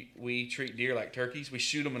we treat deer like turkeys. We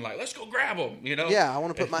shoot them and like, let's go grab them. You know. Yeah, I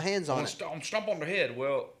want to put my hands on it. I'm stomp on their head.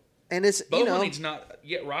 Well. And it's bow hunting's not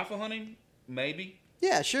yet. Rifle hunting, maybe.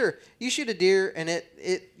 Yeah, sure. You shoot a deer and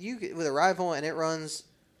you get with a rifle and it runs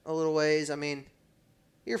a little ways. I mean,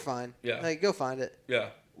 you're fine. Yeah. Like, go find it.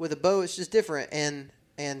 Yeah. With a bow, it's just different. And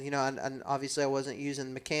obviously I wasn't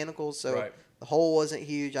using mechanicals, so the hole wasn't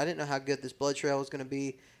huge. I didn't know how good this blood trail was going to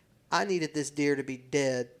be. I needed this deer to be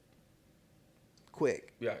dead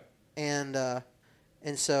quick. Yeah.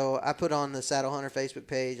 And so I put on the Saddle Hunter Facebook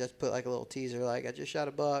page, I put like a little teaser, like, I just shot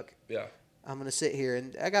a buck. Yeah. I'm going to sit here.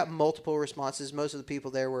 And I got multiple responses. Most of the people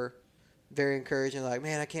there were very encouraging, like,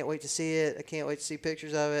 man, I can't wait to see it. I can't wait to see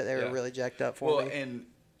pictures of it. They were really jacked up for me. Well, and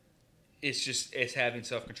it's having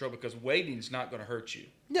self-control, because waiting's not going to hurt you.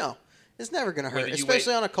 No, it's never going to hurt,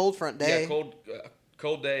 especially on a cold front day. Yeah,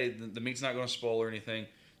 cold day, the meat's not going to spoil or anything.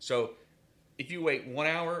 So if you wait 1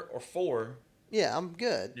 hour or 4, yeah, I'm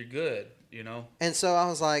good. You're good, you know. And so I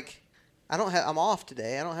was like, I'm off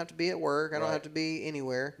today. I don't have to be at work. I don't have to be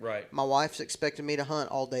anywhere. Right. My wife's expecting me to hunt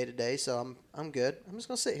all day today, so I'm good. I'm just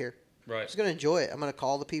going to sit here. Right. I'm just going to enjoy it. I'm going to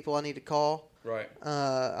call the people I need to call. Right.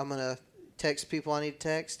 I'm going to text people I need to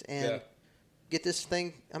text and get this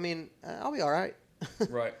thing. I mean, I'll be all right.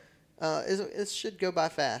 Right. It should go by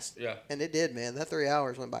fast. Yeah. And it did, man. That 3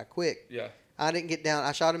 hours went by quick. Yeah. I didn't get down.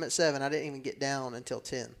 I shot him at 7. I didn't even get down until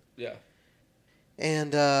 10. Yeah.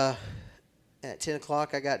 And at 10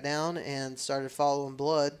 o'clock, I got down and started following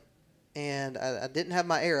blood. And I didn't have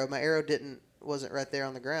my arrow. My arrow wasn't right there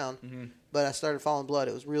on the ground. Mm-hmm. But I started following blood.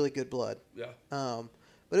 It was really good blood. Yeah.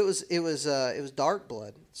 But it was dark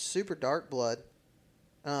blood, super dark blood.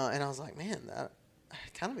 And I was like, man, I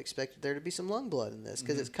kind of expected there to be some lung blood in this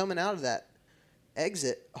because it's coming out of that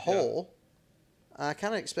exit hole. Yeah. I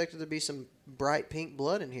kind of expected there to be some bright pink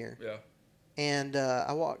blood in here. Yeah. And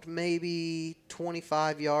I walked maybe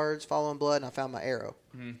 25 yards following blood, and I found my arrow.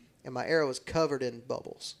 Mm-hmm. And my arrow was covered in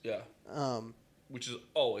bubbles. Yeah. Which is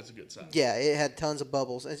always a good sign. Yeah, it had tons of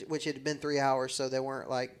bubbles, which it had been 3 hours, so they weren't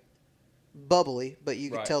like bubbly, but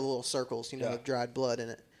you could tell the little circles, of dried blood in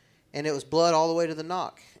it. And it was blood all the way to the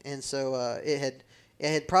knock. And so it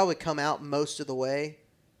had probably come out most of the way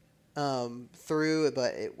through,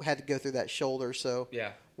 but it had to go through that shoulder. So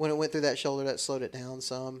when it went through that shoulder, that slowed it down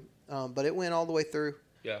some. but it went all the way through.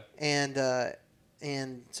 Yeah. And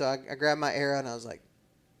so I grabbed my arrow and I was like,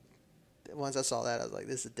 once I saw that, I was like,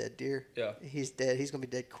 this is a dead deer. Yeah. He's dead. He's going to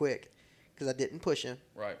be dead quick because I didn't push him.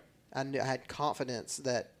 Right. I had confidence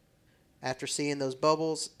that after seeing those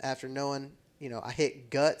bubbles, after knowing, I hit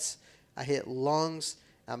guts, I hit lungs,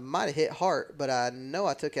 I might have hit heart, but I know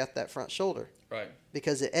I took out that front shoulder. Right.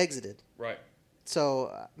 Because it exited. Right.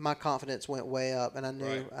 So my confidence went way up, and I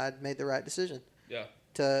knew I'd made the right decision. Yeah.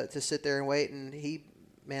 To sit there and wait, and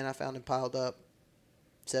I found him piled up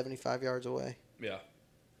 75 yards away. Yeah.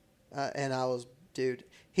 And I was, dude,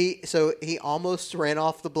 he almost ran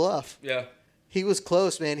off the bluff. Yeah. He was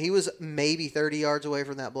close, man. He was maybe 30 yards away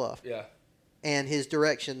from that bluff. Yeah. And the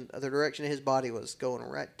direction of his body was going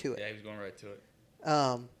right to it. Yeah, he was going right to it.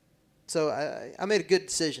 So I made a good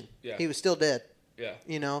decision. Yeah. He was still dead. Yeah.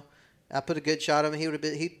 I put a good shot on him. He would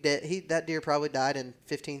have been that deer probably died in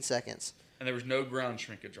 15 seconds. And there was no ground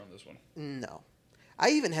shrinkage on this one. No.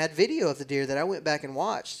 I even had video of the deer that I went back and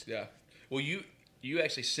watched. Yeah. Well, you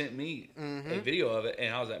actually sent me a video of it,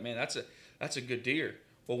 and I was like, man, that's a good deer.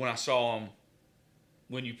 Well, when I saw him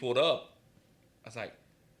when you pulled up, I was like,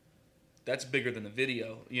 that's bigger than the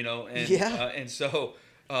video, And Yeah. And so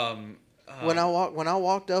when I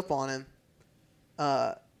walked up on him,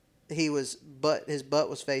 his butt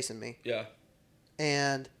was facing me. Yeah.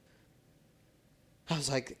 And I was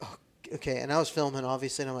like, oh, okay. And I was filming,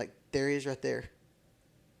 obviously, and I'm like, there he is right there.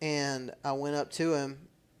 And I went up to him,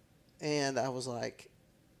 and I was like,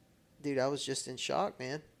 dude, I was just in shock,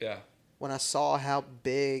 man. Yeah. When I saw how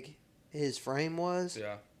big his frame was,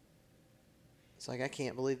 Yeah. it's like, I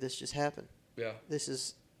can't believe this just happened. Yeah. This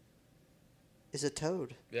is a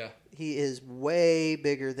toad. Yeah. He is way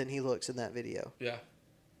bigger than he looks in that video. Yeah.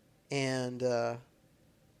 And,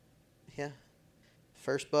 yeah,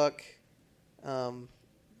 first buck,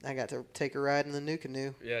 I got to take a ride in the new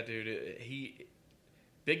canoe. Yeah, dude. He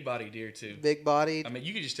big body deer too. Big bodied. I mean,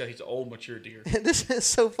 you could just tell he's an old, mature deer. This is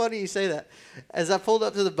so funny you say that. As I pulled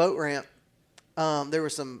up to the boat ramp, there were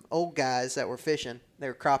some old guys that were fishing. They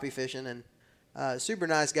were crappie fishing, and super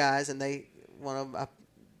nice guys. And one of them, I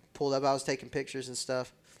pulled up. I was taking pictures and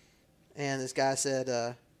stuff. And this guy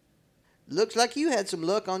said, "Looks like you had some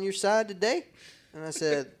luck on your side today." And I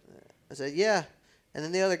said, "Yeah." And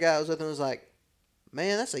then the other guy was with him was like,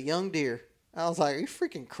 "Man, that's a young deer." I was like, "Are you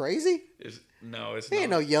freaking crazy? No, it's He not.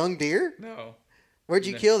 ain't no young deer. No. Where'd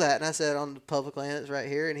you kill that?" And I said, "On the public land. It's right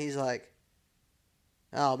here." And he's like,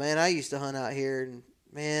 "Oh, man, I used to hunt out here. And,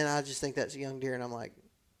 man, I just think that's a young deer." And I'm like,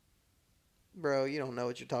 "Bro, you don't know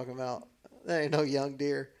what you're talking about. That ain't no young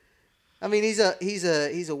deer." I mean, he's a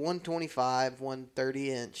 125,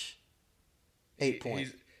 130 inch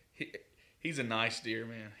 8-point. He's a nice deer,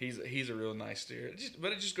 man. He's a real nice deer.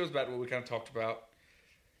 But it just goes back to what we kind of talked about.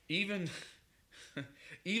 Even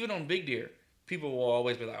on big deer, people will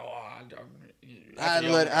always be like, "Oh, I'd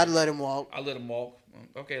let him walk." I let him walk.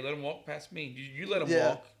 Okay, let him walk past me. You let him Yeah.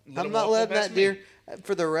 walk. I'm not letting that deer.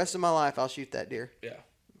 For the rest of my life, I'll shoot that deer. Yeah.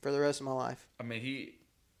 For the rest of my life. I mean,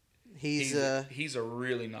 He's a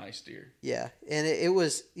really nice deer. Yeah, and it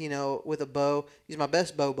was, with a bow. He's my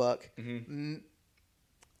best bow buck. Mm-hmm.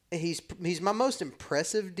 He's my most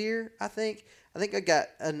impressive deer, I think. I think I got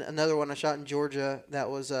another one I shot in Georgia that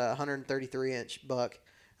was a 133 inch buck.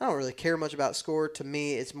 I don't really care much about score. To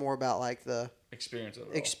me, it's more about like the experience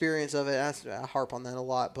of it. I harp on that a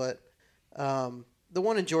lot, but the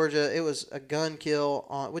one in Georgia, it was a gun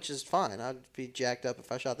kill which is fine. I'd be jacked up if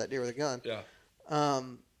I shot that deer with a gun. Yeah.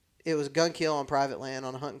 It was a gun kill on private land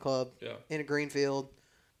on a hunting club in a green field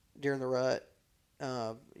during the rut.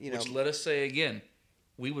 Which let us say again,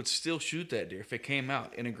 we would still shoot that deer if it came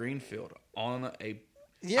out in a green field on a.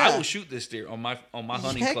 Yeah. I will shoot this deer on my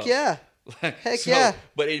hunting club. Yeah. Heck So, yeah.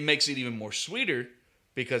 But it makes it even more sweeter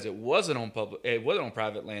because it wasn't on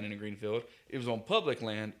private land in a green field. It was on public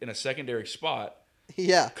land in a secondary spot.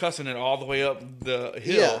 Yeah. Cussing it all the way up the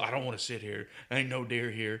hill. Yeah. I don't want to sit here. Ain't no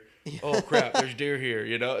deer here. Oh crap, there's deer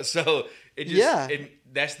here, So it just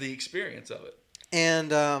that's the experience of it.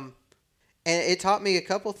 And it taught me a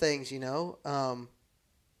couple things,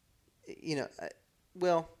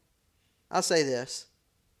 well, I'll say this.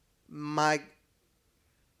 My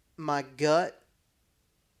gut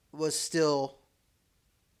was still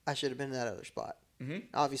I should have been in that other spot. Mm-hmm.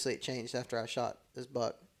 Obviously it changed after I shot this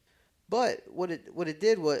buck. But what it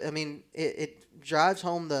did was, it drives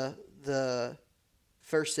home the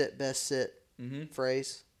first sit, best sit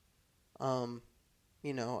phrase. Obviously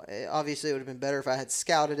it would have been better if I had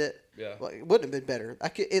scouted it. Yeah. Well, it wouldn't have been better.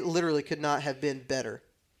 It literally could not have been better.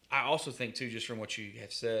 I also think too, just from what you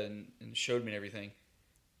have said and showed me and everything,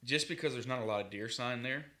 just because there's not a lot of deer sign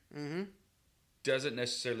there, doesn't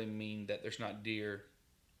necessarily mean that there's not deer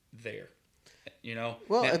there. You know.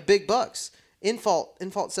 Well, Now- big bucks.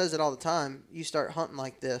 Infault says it all the time. You start hunting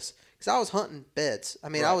like this because I was hunting beds. I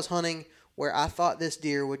mean, I Right. was hunting where I thought this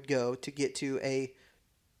deer would go to get to a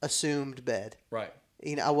assumed bed. right.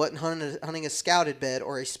 You know, I wasn't hunting a scouted bed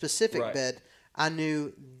or a specific Right. bed. I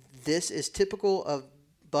knew this is typical of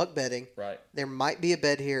buck bedding. Right. There might be a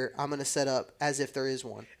bed here. I'm going to set up as if there is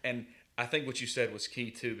one. And I think what you said was key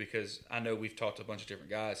too, because I know we've talked to a bunch of different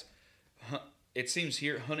guys. It seems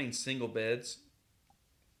here hunting single beds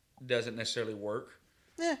doesn't necessarily work.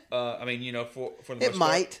 Yeah, I mean, you know, for the it most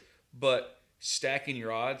might. part, but stacking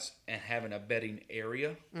your odds and having a bedding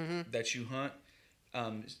area Mm-hmm. that you hunt.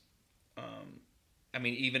 I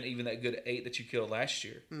mean, even that good 8 that you killed last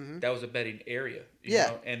year, that was a bedding area. You Yeah.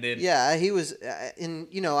 know? And then Yeah, he was in.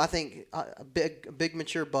 You know, I think a big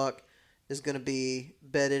mature buck is going to be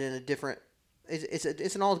bedded in a different.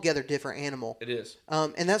 It's an altogether different animal. it is.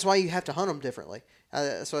 And that's why you have to hunt them differently.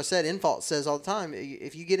 So I said, Infault says all the time,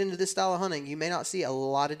 if you get into this style of hunting, you may not see a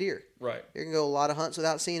lot of deer. Right. You can go a lot of hunts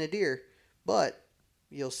without seeing a deer, but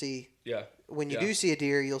you'll see Yeah. when you Yeah. do see a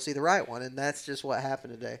deer, you'll see the right one, and that's just what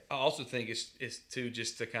happened today. I also think it's too,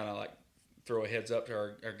 just to kind of like throw a heads up to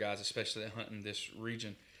our guys, especially that hunting this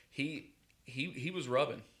region. He was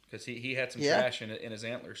rubbing because he had some Yeah. trash in his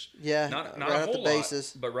antlers. Yeah, not right a at whole the lot,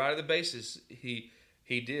 bases. but right at the bases he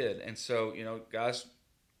did. And so, you know, guys,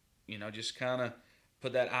 you know, just kind of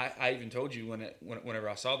put that. I even told you whenever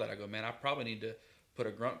I saw that, I go, man, I probably need to put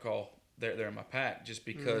a grunt call there in my pack, just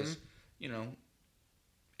because, Mm-hmm. you know.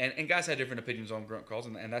 And guys had different opinions on grunt calls,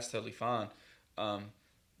 and that's totally fine.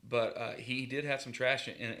 But he did have some trash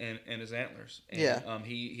in his antlers. And, Yeah.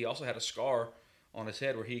 He also had a scar on his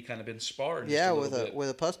head where he kind of been sparred. Yeah, just a with little a bit. with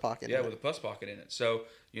a pus pocket. Yeah, in with it. a pus pocket in it. So,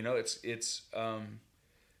 you know, it's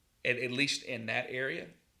at least in that area,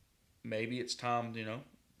 maybe it's time, you know,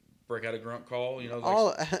 break out a grunt call. You know, like,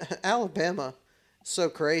 All Alabama, so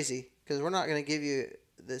crazy because we're not going to give you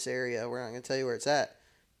this area. We're not going to tell you where it's at.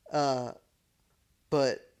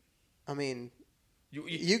 But I mean,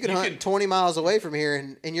 you can hunt 20 miles away from here,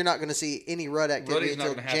 and you're not going to see any rut activity Rutty's not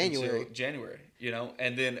until going to happen January. until January, you know,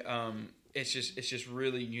 and then it's just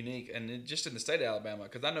really unique, and just in the state of Alabama,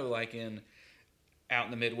 because I know like out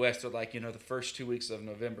in the Midwest, or like, you know, the first 2 weeks of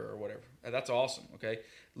November or whatever. That's awesome. Okay,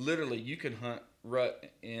 literally you can hunt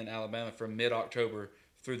rut in Alabama from mid-October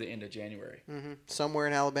through the end of January. Somewhere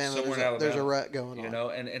in Alabama, there's a rut going on. You know,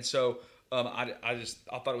 and so I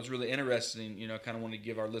thought it was really interesting. You know, kind of wanted to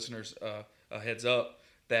give our listeners a heads up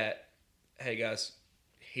that, hey guys,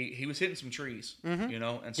 he was hitting some trees. You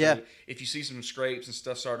know, and so Yeah. if you see some scrapes and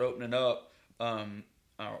stuff start opening up,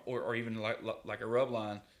 or even like a rub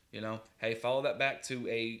line, you know, hey, follow that back to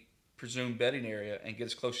a presumed bedding area and get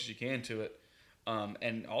as close as you can to it.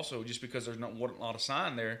 And also, just because there's not a lot of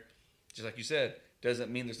sign there, just like you said,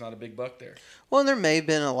 doesn't mean there's not a big buck there. Well, and there may have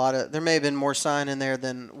been more sign in there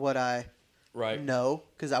than what I Right. know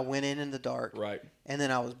because I went in the dark, Right. and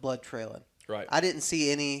then I was blood trailing. Right. I didn't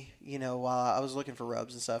see any, you know, while I was looking for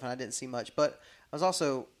rubs and stuff, and I didn't see much. But I was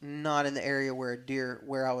also not in the area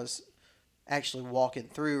where I was actually walking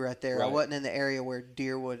through right there. I Right. wasn't in the area where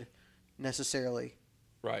deer would necessarily,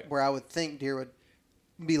 Right. where I would think deer would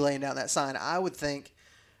be laying down that sign. I would think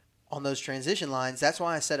on those transition lines, that's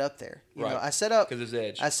why I set up there. You know, Right. I set up 'Cause it's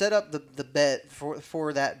edge. I set up the bed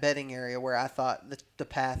for that bedding area where I thought the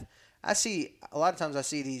path. I see a lot of times I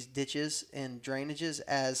see these ditches and drainages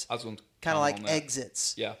as I was going to kind of like on that.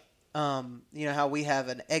 exits. Yeah. You know how we have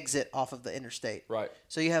an exit off of the interstate. Right.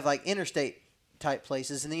 So you have like interstate type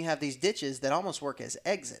places, and then you have these ditches that almost work as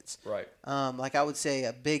exits. Right. Like I would say,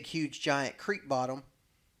 a big, huge, giant creek bottom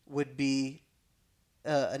would be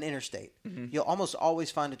an interstate. You'll almost always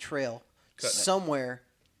find a trail Cutting it. somewhere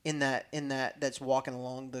in that that's walking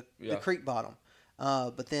along the Yeah. creek bottom.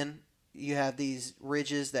 But then you have these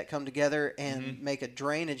ridges that come together and make a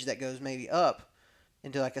drainage that goes maybe up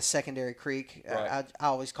into like a secondary creek. Right. I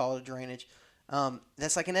always call it a drainage.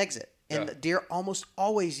 That's like an exit. And Yeah. the deer almost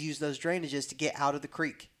always use those drainages to get out of the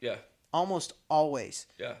creek. Yeah. Almost always.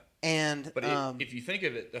 Yeah. And But if you think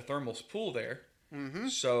of it, the thermal's pool there. Mm-hmm.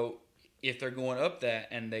 So if they're going up that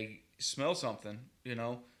and they smell something, you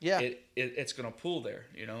know, Yeah. it's going to pool there,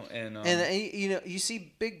 you know, and you know, you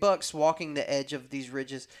see big bucks walking the edge of these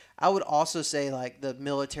ridges. I would also say like the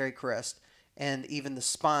military crest and even the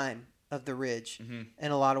spine of the ridge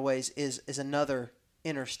in a lot of ways is another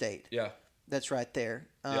interstate yeah. that's right there.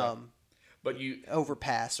 Yeah. But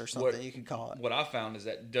Overpass or something you could call it. What I found is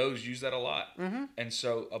that does use that a lot, and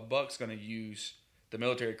so a buck's going to use the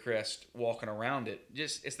military crest walking around it.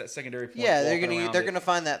 Just it's that secondary point. Yeah, they're walking around they're it. gonna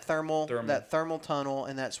find that thermal tunnel,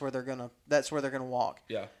 and that's where they're gonna walk.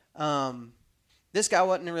 Yeah. This guy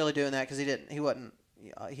wasn't really doing that because he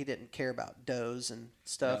didn't care about does and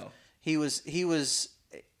stuff. No. He was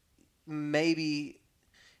maybe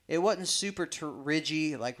it wasn't super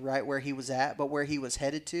ridgy like right where he was at, but where he was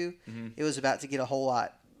headed to, it was about to get a whole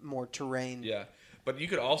lot more terrain. Yeah, but you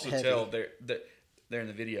could also heavy. tell there in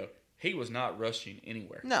the video he was not rushing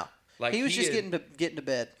anywhere. No, Like he was just getting to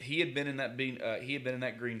bed. He had been in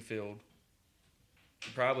that green field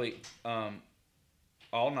probably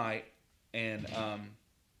all night, and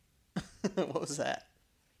What was that?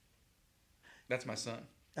 that's my son.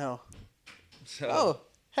 Oh, So,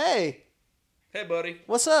 hey, hey, buddy.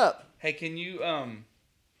 what's up? Hey, can you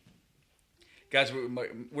guys?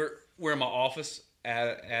 We're in my office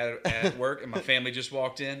at work, and my family just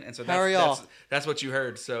walked in, and so How are y'all? that's what you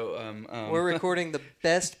heard. So We're recording the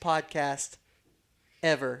best podcast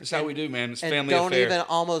ever. That's how we do, man. It's And family don't affair. even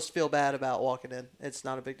almost feel bad about walking in. It's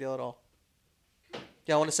not a big deal at all.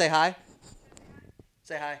 Y'all want to say hi?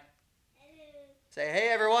 Say hi. Hello. Say hey,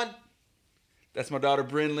 everyone. That's my daughter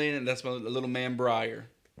Brynley, and that's my little man Briar.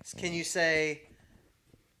 Can you say,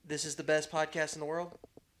 this is the best podcast in the world?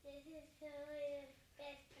 This is totally the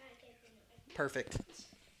best podcast in the world. Perfect.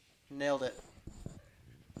 Nailed it.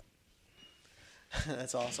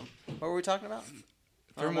 That's awesome. What were we talking about?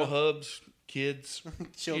 Thermal hubs, kids,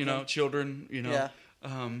 Children. children, Yeah.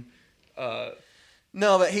 Uh,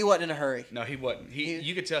 No, but he wasn't in a hurry. no, he wasn't.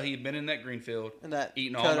 You could tell he had been in that green field, And that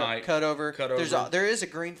eating cut, all night. cut over. Cut There's over. there is a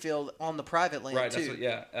green field on the private land Right, too.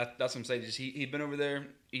 that's what I'm saying. Just he'd been over there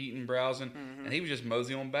eating, browsing, Mm-hmm. and he was just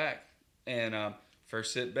moseying on back. And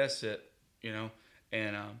first sit, best sit,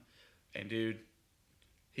 and dude,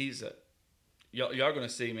 he's y'all gonna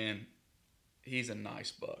see, man. He's a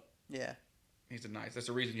nice buck. Yeah. He's a nice. That's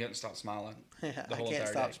the reason you haven't stopped smiling. Yeah, The I whole can't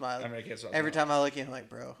entire stop day. smiling. I mean, I can't stop. Every smiling. time I look at him, I'm like,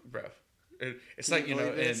 bro. Bro. It's Can like, you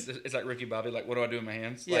and believe this? it's like Ricky Bobby, like, what do I do with my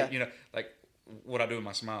hands? Yeah. Like, like, what I do with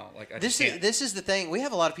my smile. Like, I This just is can't. this is the thing. We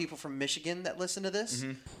have a lot of people from Michigan that listen to this,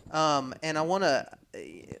 Mm-hmm. and I want to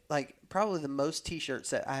probably the most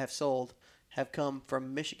T-shirts that I have sold have come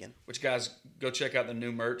from Michigan. Which, guys, go check out the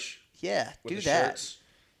new merch Yeah, with do the that. shirts.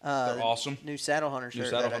 They're awesome. New Saddle Hunter New shirt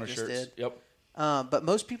Saddle that I Hunter just shirts. did. Yep. But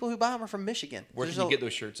most people who buy them are from Michigan. Where There's can you get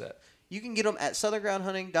those shirts at? You can get them at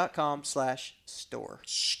southerngroundhunting.com/store,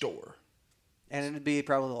 Store. and it'd be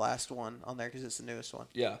probably the last one on there because it's the newest one.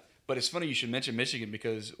 Yeah. But it's funny you should mention Michigan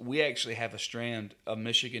because we actually have a strand of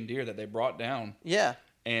Michigan deer that they brought down. Yeah,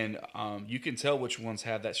 And you can tell which ones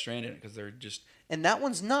have that strand in it because they're just and that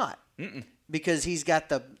one's not because he's got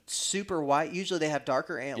the super white. Usually they have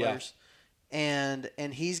darker antlers, and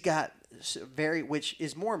he's got which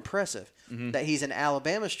is more impressive that he's an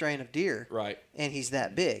Alabama strain of deer, right. and he's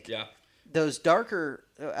that big. Yeah. Those darker,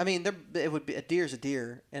 I mean, it would be a deer's a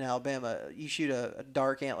deer in Alabama. You shoot a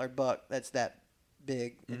dark antlered buck that's that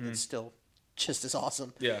big, and it's still just as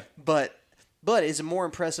awesome. Yeah. But it's more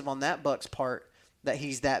impressive on that buck's part that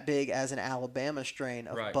he's that big as an Alabama strain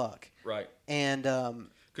of Right. buck. Right. And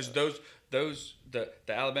Because the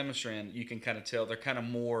Alabama strand, you can kind of tell they're kind of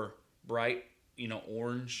more bright,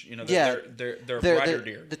 orange. They're brighter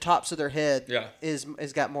deer. the tops of their head Yeah. is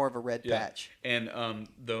got more of a red Yeah. patch. And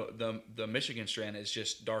the Michigan strand is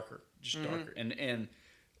just darker, darker, and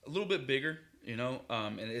a little bit bigger.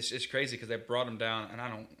 And it's crazy because they brought them down, and I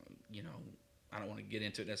don't want to get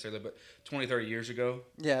into it necessarily, but 20, 30 years ago,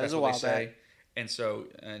 Yeah, it was that's a what while they say. back. And so,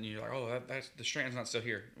 and you're like, oh, that's the strand's not still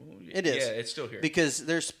here. Well, It is. Yeah, it's still here. Because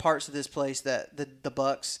there's parts of this place that the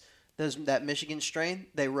bucks, that Michigan strain,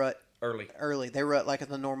 they rut Early. They rut like in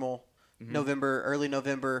the normal early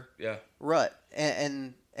November Yeah. rut,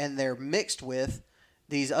 and they're mixed with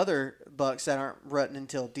these other bucks that aren't rutting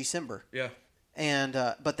until December. Yeah. And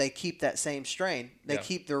but they keep that same strain. They Yeah.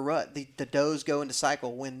 keep their rut. The does go into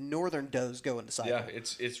cycle when northern does go into cycle. Yeah.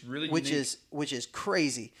 It's really which unique. is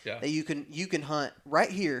crazy. Yeah. That you can hunt right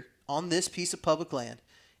here on this piece of public land.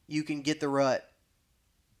 You can get the rut.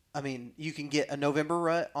 I mean, you can get a November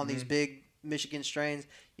rut on these big Michigan strains.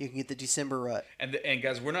 You can get the December rut. And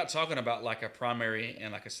guys, we're not talking about like a primary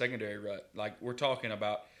and like a secondary rut. Like we're talking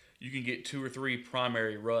about you can get 2 or 3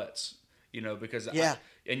 primary ruts. Because Yeah.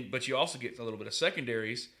 but you also get a little bit of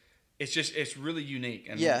secondaries. It's really unique,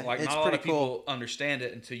 and Yeah, like it's not a lot of pretty cool. people understand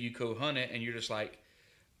it until you go hunt it, and you're just like,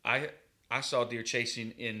 I saw deer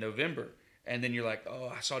chasing in November, and then you're like, oh,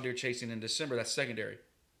 I saw deer chasing in December. That's secondary.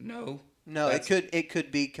 No, It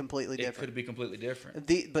could be completely it different. could be completely different.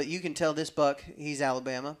 But you can tell this buck he's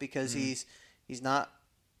Alabama because he's not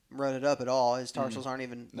rutted up at all. His tarsals aren't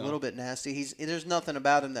even a little bit nasty. There's nothing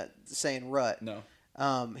about him that's saying rut. No,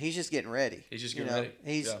 He's just getting ready. He's just getting ready.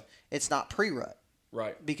 It's not pre-rut.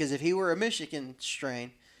 Right. Because if he were a Michigan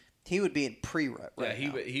strain, he would be in pre-rut right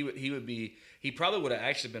now. He would be. He probably would have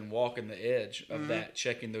actually been walking the edge of that,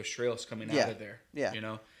 checking those trails coming out of there. Yeah. You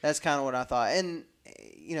know, that's kind of what I thought. And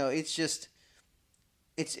it's just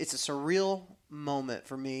it's a surreal moment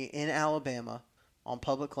for me in Alabama on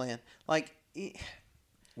public land, like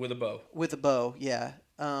with a bow. With a bow, yeah.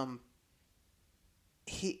 Let's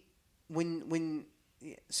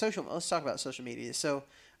talk about social media. So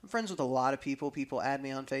I'm friends with a lot of people. People add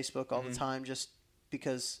me on Facebook all the time just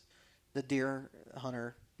because the deer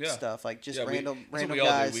hunter stuff, like just random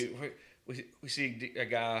guys. We see a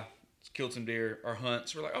guy killed some deer or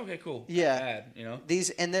hunts. We're like, okay, cool. Yeah, add, you know.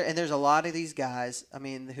 There's a lot of these guys. I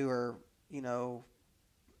mean, who are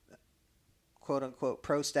quote unquote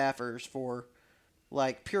pro staffers for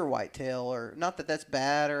like pure whitetail, or not that that's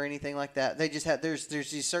bad or anything like that. They just have there's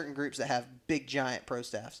these certain groups that have big giant pro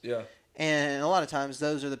staffs. Yeah. And a lot of times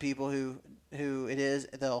those are the people who it is.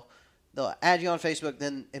 They'll add you on Facebook,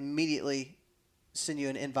 then immediately send you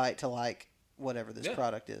an invite to like whatever this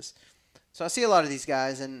product is. So I see a lot of these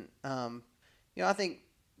guys, and I think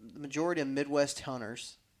the majority of Midwest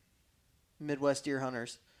deer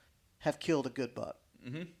hunters, have killed a good buck.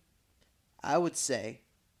 Mm-hmm. I would say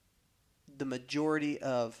the majority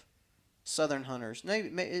of Southern hunters,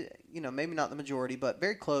 maybe not the majority, but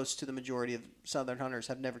very close to the majority of Southern hunters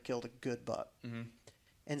have never killed a good buck. Mm-hmm.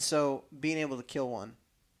 And so being able to kill one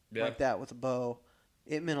like that with a bow,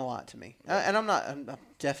 it meant a lot to me. And I'm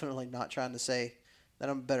definitely not trying to say that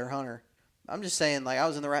I'm a better hunter. I'm just saying, like, I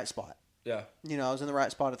was in the right spot. Yeah. I was in the right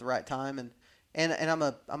spot at the right time, and I'm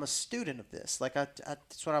a student of this. Like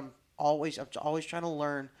that's what I'm always trying to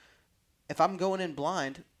learn. If I'm going in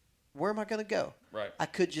blind, where am I going to go? Right. I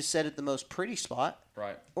could just set at the most pretty spot.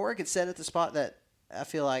 Right. Or I could set at the spot that I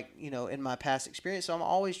feel like, in my past experience. So I'm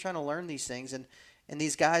always trying to learn these things. And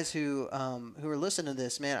these guys who are listening to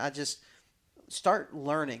this, man, I just start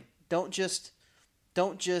learning. Don't just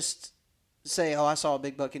say, oh, I saw a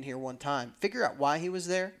big buck in here one time. Figure out why he was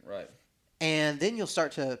there. Right. And then you'll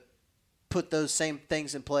start to put those same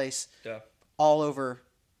things in place all over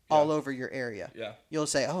your area. Yeah. You'll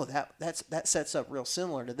say, oh, that sets up real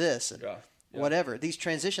similar to this, and whatever. These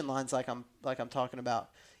transition lines, like I'm talking about,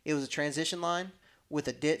 it was a transition line with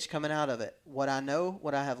a ditch coming out of it. What I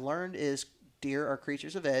have learned is deer are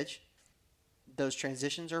creatures of edge. Those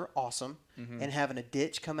transitions are awesome, and having a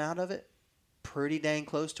ditch come out of it, pretty dang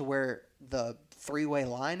close to where the three-way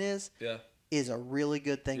line is a really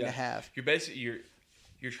good thing to have.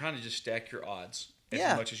 You're trying to just stack your odds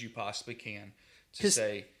as much as you possibly can to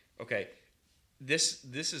say, okay, this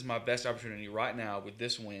is my best opportunity right now with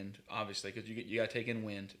this wind, obviously, because you got to take in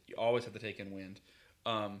wind. You always have to take in wind,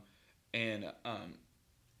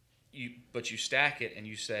 but you stack it and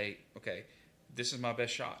you say, okay, this is my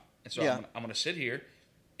best shot, and so I'm going to sit here,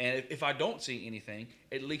 and if I don't see anything,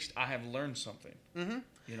 at least I have learned something. Mm-hmm.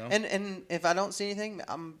 And if I don't see anything,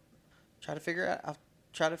 I'll try to figure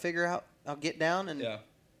out. I'll get down and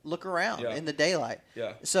look around in the daylight.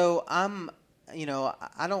 Yeah. So I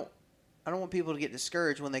don't want people to get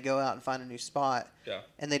discouraged when they go out and find a new spot.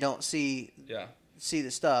 And they don't see the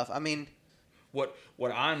stuff. I mean, what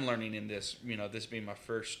I'm learning in this, this being my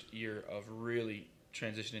first year of really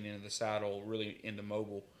transitioning into the saddle, really into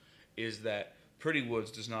mobile, is that pretty woods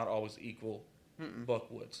does not always equal buck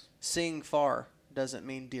woods. Seeing far doesn't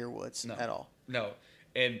mean deer woods at all. No.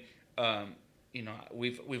 And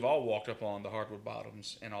we've all walked up on the hardwood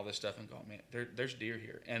bottoms and all this stuff and gone, man, there's deer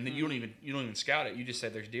here. And then you don't even scout it. You just say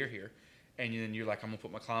there's deer here, and then you're like, I'm gonna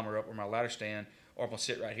put my climber up or my ladder stand, or I'm gonna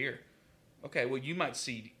sit right here. Okay, well you might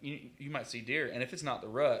see deer, and if it's not the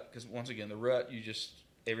rut, because once again the rut,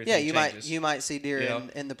 everything changes. you might see deer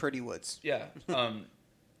in the pretty woods. Yeah.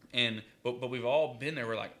 But we've all been there.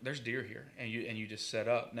 We're like, there's deer here, and you just set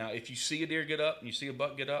up. Now, if you see a deer get up and you see a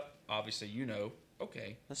buck get up, obviously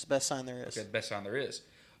okay. That's the best sign there is. Okay, the best sign there is.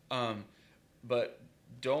 But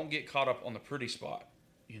don't get caught up on the pretty spot,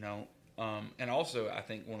 And also, I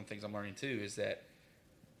think one of the things I'm learning too is that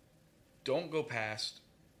don't go past,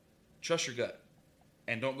 trust your gut,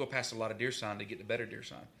 and don't go past a lot of deer sign to get the better deer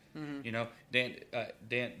sign. Mm-hmm.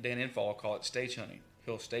 Dan Infall will call it stage hunting.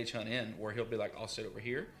 He'll stage hunt in where he'll be like, I'll sit over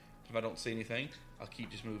here. If I don't see anything, I'll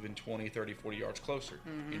keep just moving 20, 30, 40 yards closer,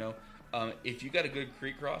 If you got a good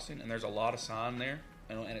creek crossing and there's a lot of sign there,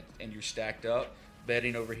 and you're stacked up,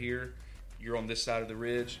 bedding over here, you're on this side of the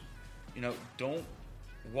ridge, don't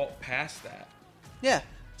walk past that. Yeah,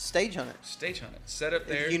 stage hunt it. Stage hunt it. Set up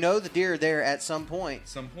there. If the deer are there at some point.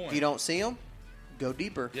 If you don't see them, go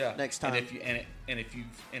deeper. Yeah. Next time. And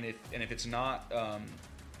if it's not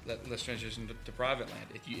let's transition to private land.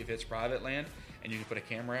 If it's private land and you can put a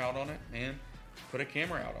camera out on it, man, put a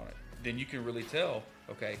camera out on it. Then you can really tell.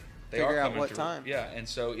 Okay, they Figure are out coming what through. time. Yeah, and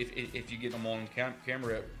so if you get them on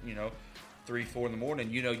camera, at, 3, 4 in the morning,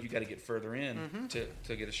 you got to get further in Mm-hmm.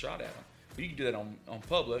 to get a shot at them. But you can do that on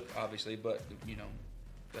public, obviously, but you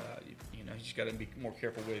just got to be more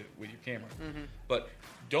careful with your camera. Mm-hmm. But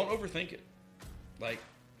don't overthink it.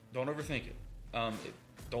 Don't overthink it.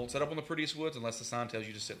 Don't set up on the prettiest woods unless the sign tells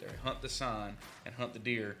you to sit there. Hunt the sign and hunt the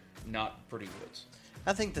deer, not pretty woods.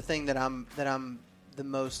 I think the thing that I'm the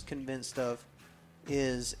most convinced of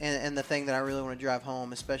is, and the thing that I really want to drive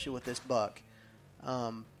home, especially with this buck,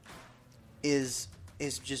 is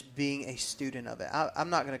just being a student of it. I'm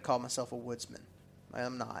not going to call myself a woodsman.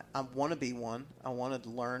 I'm not. I want to be one. I want to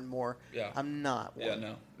learn more. Yeah. I'm not one.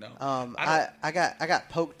 Yeah, no. I got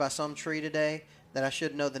poked by some tree today that I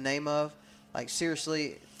should know the name of. Like,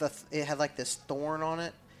 seriously, it had like this thorn on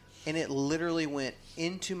it, and it literally went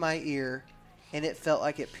into my ear, and it felt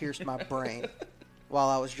like it pierced my brain while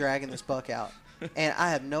I was dragging this buck out. And I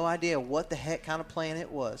have no idea what the heck kind of plan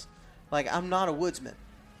it was. Like, I'm not a woodsman,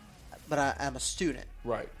 but I'm a student.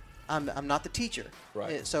 Right. I'm not the teacher.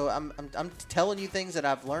 Right. So I'm telling you things that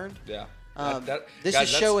I've learned. Yeah. This guys,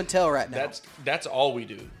 is show and tell right now. That's all we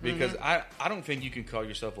do, because I don't think you can call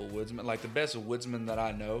yourself a woodsman. Like, the best woodsmen that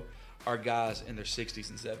I know are guys in their 60s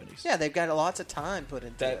and 70s. Yeah, they've got lots of time put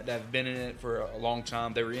into it. That have been in it for a long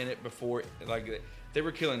time. They were in it before, like they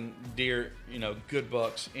were killing deer, good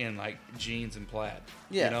bucks in like jeans and plaid.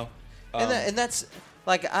 Yeah. And that's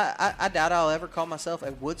like I doubt I'll ever call myself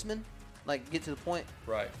a woodsman. Like, get to the point.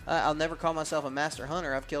 Right. I'll never call myself a master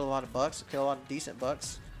hunter. I've killed a lot of bucks. I've killed a lot of decent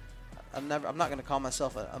bucks. I'm not going to call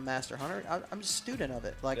myself a master hunter. I'm just a student of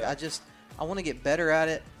it. Like, Yeah. I want to get better at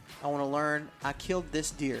it. I want to learn. I killed this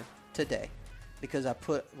deer today because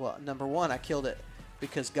number one, I killed it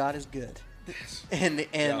because God is good. Yes.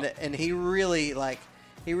 And he really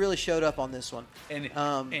showed up on this one.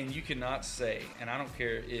 And you cannot say, and I don't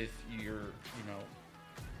care if you're,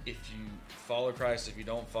 if you follow Christ, if you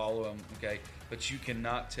don't follow him, okay, but you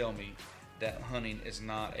cannot tell me that hunting is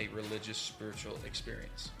not a religious, spiritual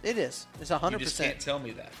experience. It is. It's 100%. You just can't tell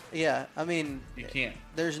me that. Yeah, I mean, You can't.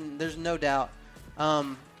 There's no doubt.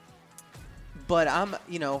 But I'm,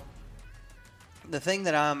 the thing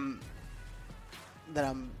that I'm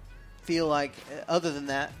feel like, other than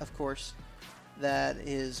that, of course, that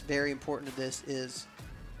is very important to this is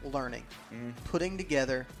learning, putting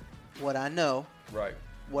together what I know. Right.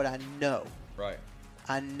 What I know. Right.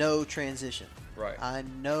 I know transition. Right. I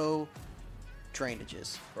know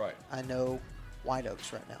drainages. Right. I know white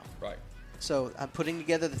oaks right now. Right. So I'm putting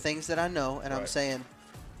together the things that I know, and I'm Right. saying,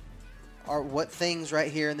 what things right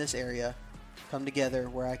here in this area come together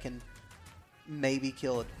where I can maybe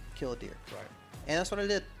kill a deer. Right. And that's what I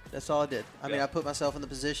did. That's all I did. I mean, Yeah. I put myself in the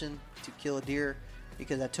position to kill a deer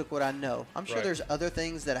because I took what I know. I'm sure Right. there's other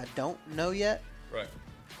things that I don't know yet, Right.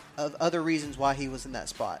 of other reasons why he was in that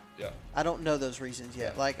spot. Yeah. I don't know those reasons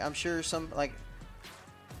yet. Yeah. Like, I'm sure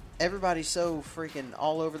everybody's so freaking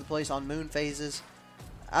all over the place on moon phases.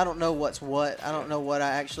 I don't know what's what. I don't know what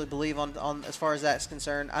I actually believe on as far as that's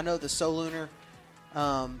concerned. I know the Solunar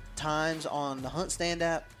times on the Hunt Stand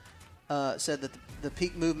app said that the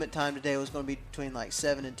peak movement time today was going to be between like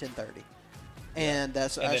 7 and 10:30, and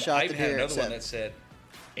that's And I then shot I the even had deer at another one 7. that said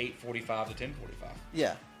 8:45 to 10:45.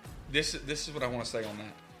 Yeah, This is what I want to say on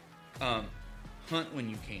that. Hunt when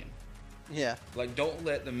you can. yeah, Like, don't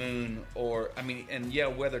let the moon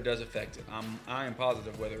weather does affect it. I am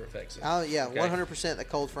positive weather affects it. yeah, okay? 100%. The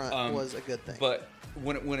cold front was a good thing. But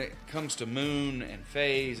when it comes to moon and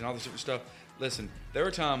phase and all this different stuff, listen, there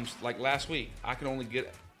were times like last week I could only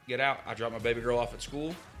get out. I dropped my baby girl off at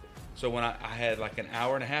school, so when I had like an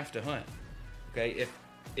hour and a half to hunt. Okay,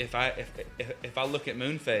 if I look at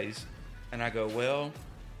moon phase and I go, well,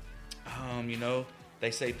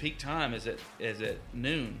 they say peak time is at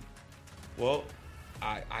noon. Well,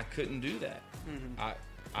 I couldn't do that. Mm-hmm.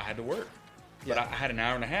 I had to work, but Yeah. I had an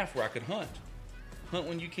hour and a half where I could hunt. Hunt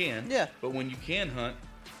when you can. Yeah. But when you can hunt,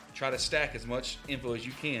 try to stack as much info as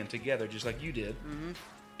you can together, just like you did,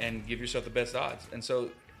 and give yourself the best odds. And so,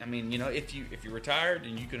 I mean, if you're retired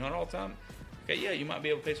and you can hunt all the time, okay, yeah, you might be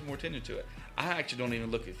able to pay some more attention to it. I actually don't even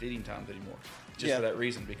look at feeding times anymore, just for that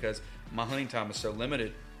reason, because my hunting time is so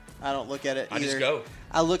limited. I don't look at it either. I just go.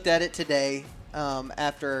 I looked at it today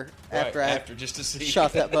after just to see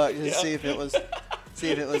shot that buck to Yeah. see if it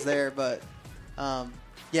was there. But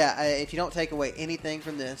if you don't take away anything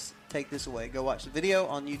from this, take this away. Go watch the video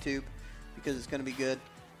on YouTube because it's going to be good.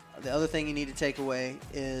 The other thing you need to take away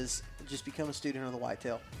is just become a student of the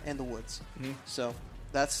whitetail and the woods. Mhm. So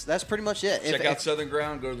that's pretty much it. Check out Southern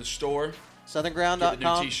Ground. Go to the store. SouthernGround.com. Get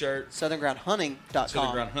the new T-shirt. SouthernGroundHunting.com.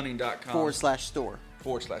 SouthernGroundHunting.com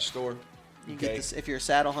 /store. You Okay. get this if you're a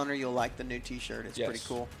saddle hunter, you'll like the new T-shirt. It's Yes. pretty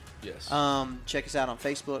cool. Yes. Check us out on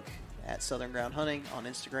Facebook at Southern Ground Hunting, on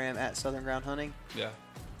Instagram at Southern Ground Hunting. Yeah.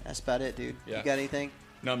 That's about it, dude. Yeah. You got anything?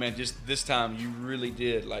 No, man. Just this time, you really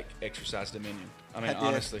did like exercise dominion. I mean, I did.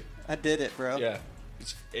 honestly. I did it, bro. Yeah.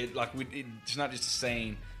 It's not just a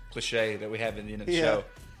saying cliche that we have in the end of the Yeah. show.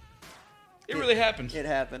 It really happened. It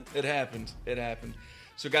happened. It happened. It happened.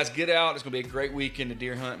 So, guys, get out. It's going to be a great weekend to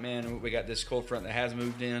deer hunt, man. We got this cold front that has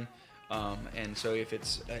moved in. And so if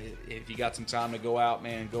you got some time to go out,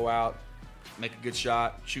 man, go out, make a good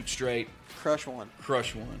shot, shoot straight, Crush one.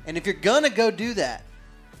 crush one. And if you're gonna go do that,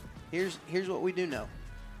 here's what we do know.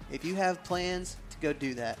 If you have plans to go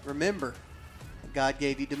do that, remember that God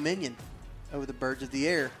gave you dominion over the birds of the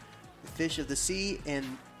air, the fish of the sea,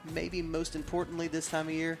 and maybe most importantly this time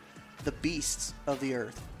of year, the beasts of the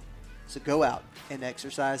earth. So go out and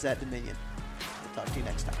exercise that dominion. We'll talk to you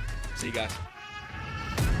next time. See you guys.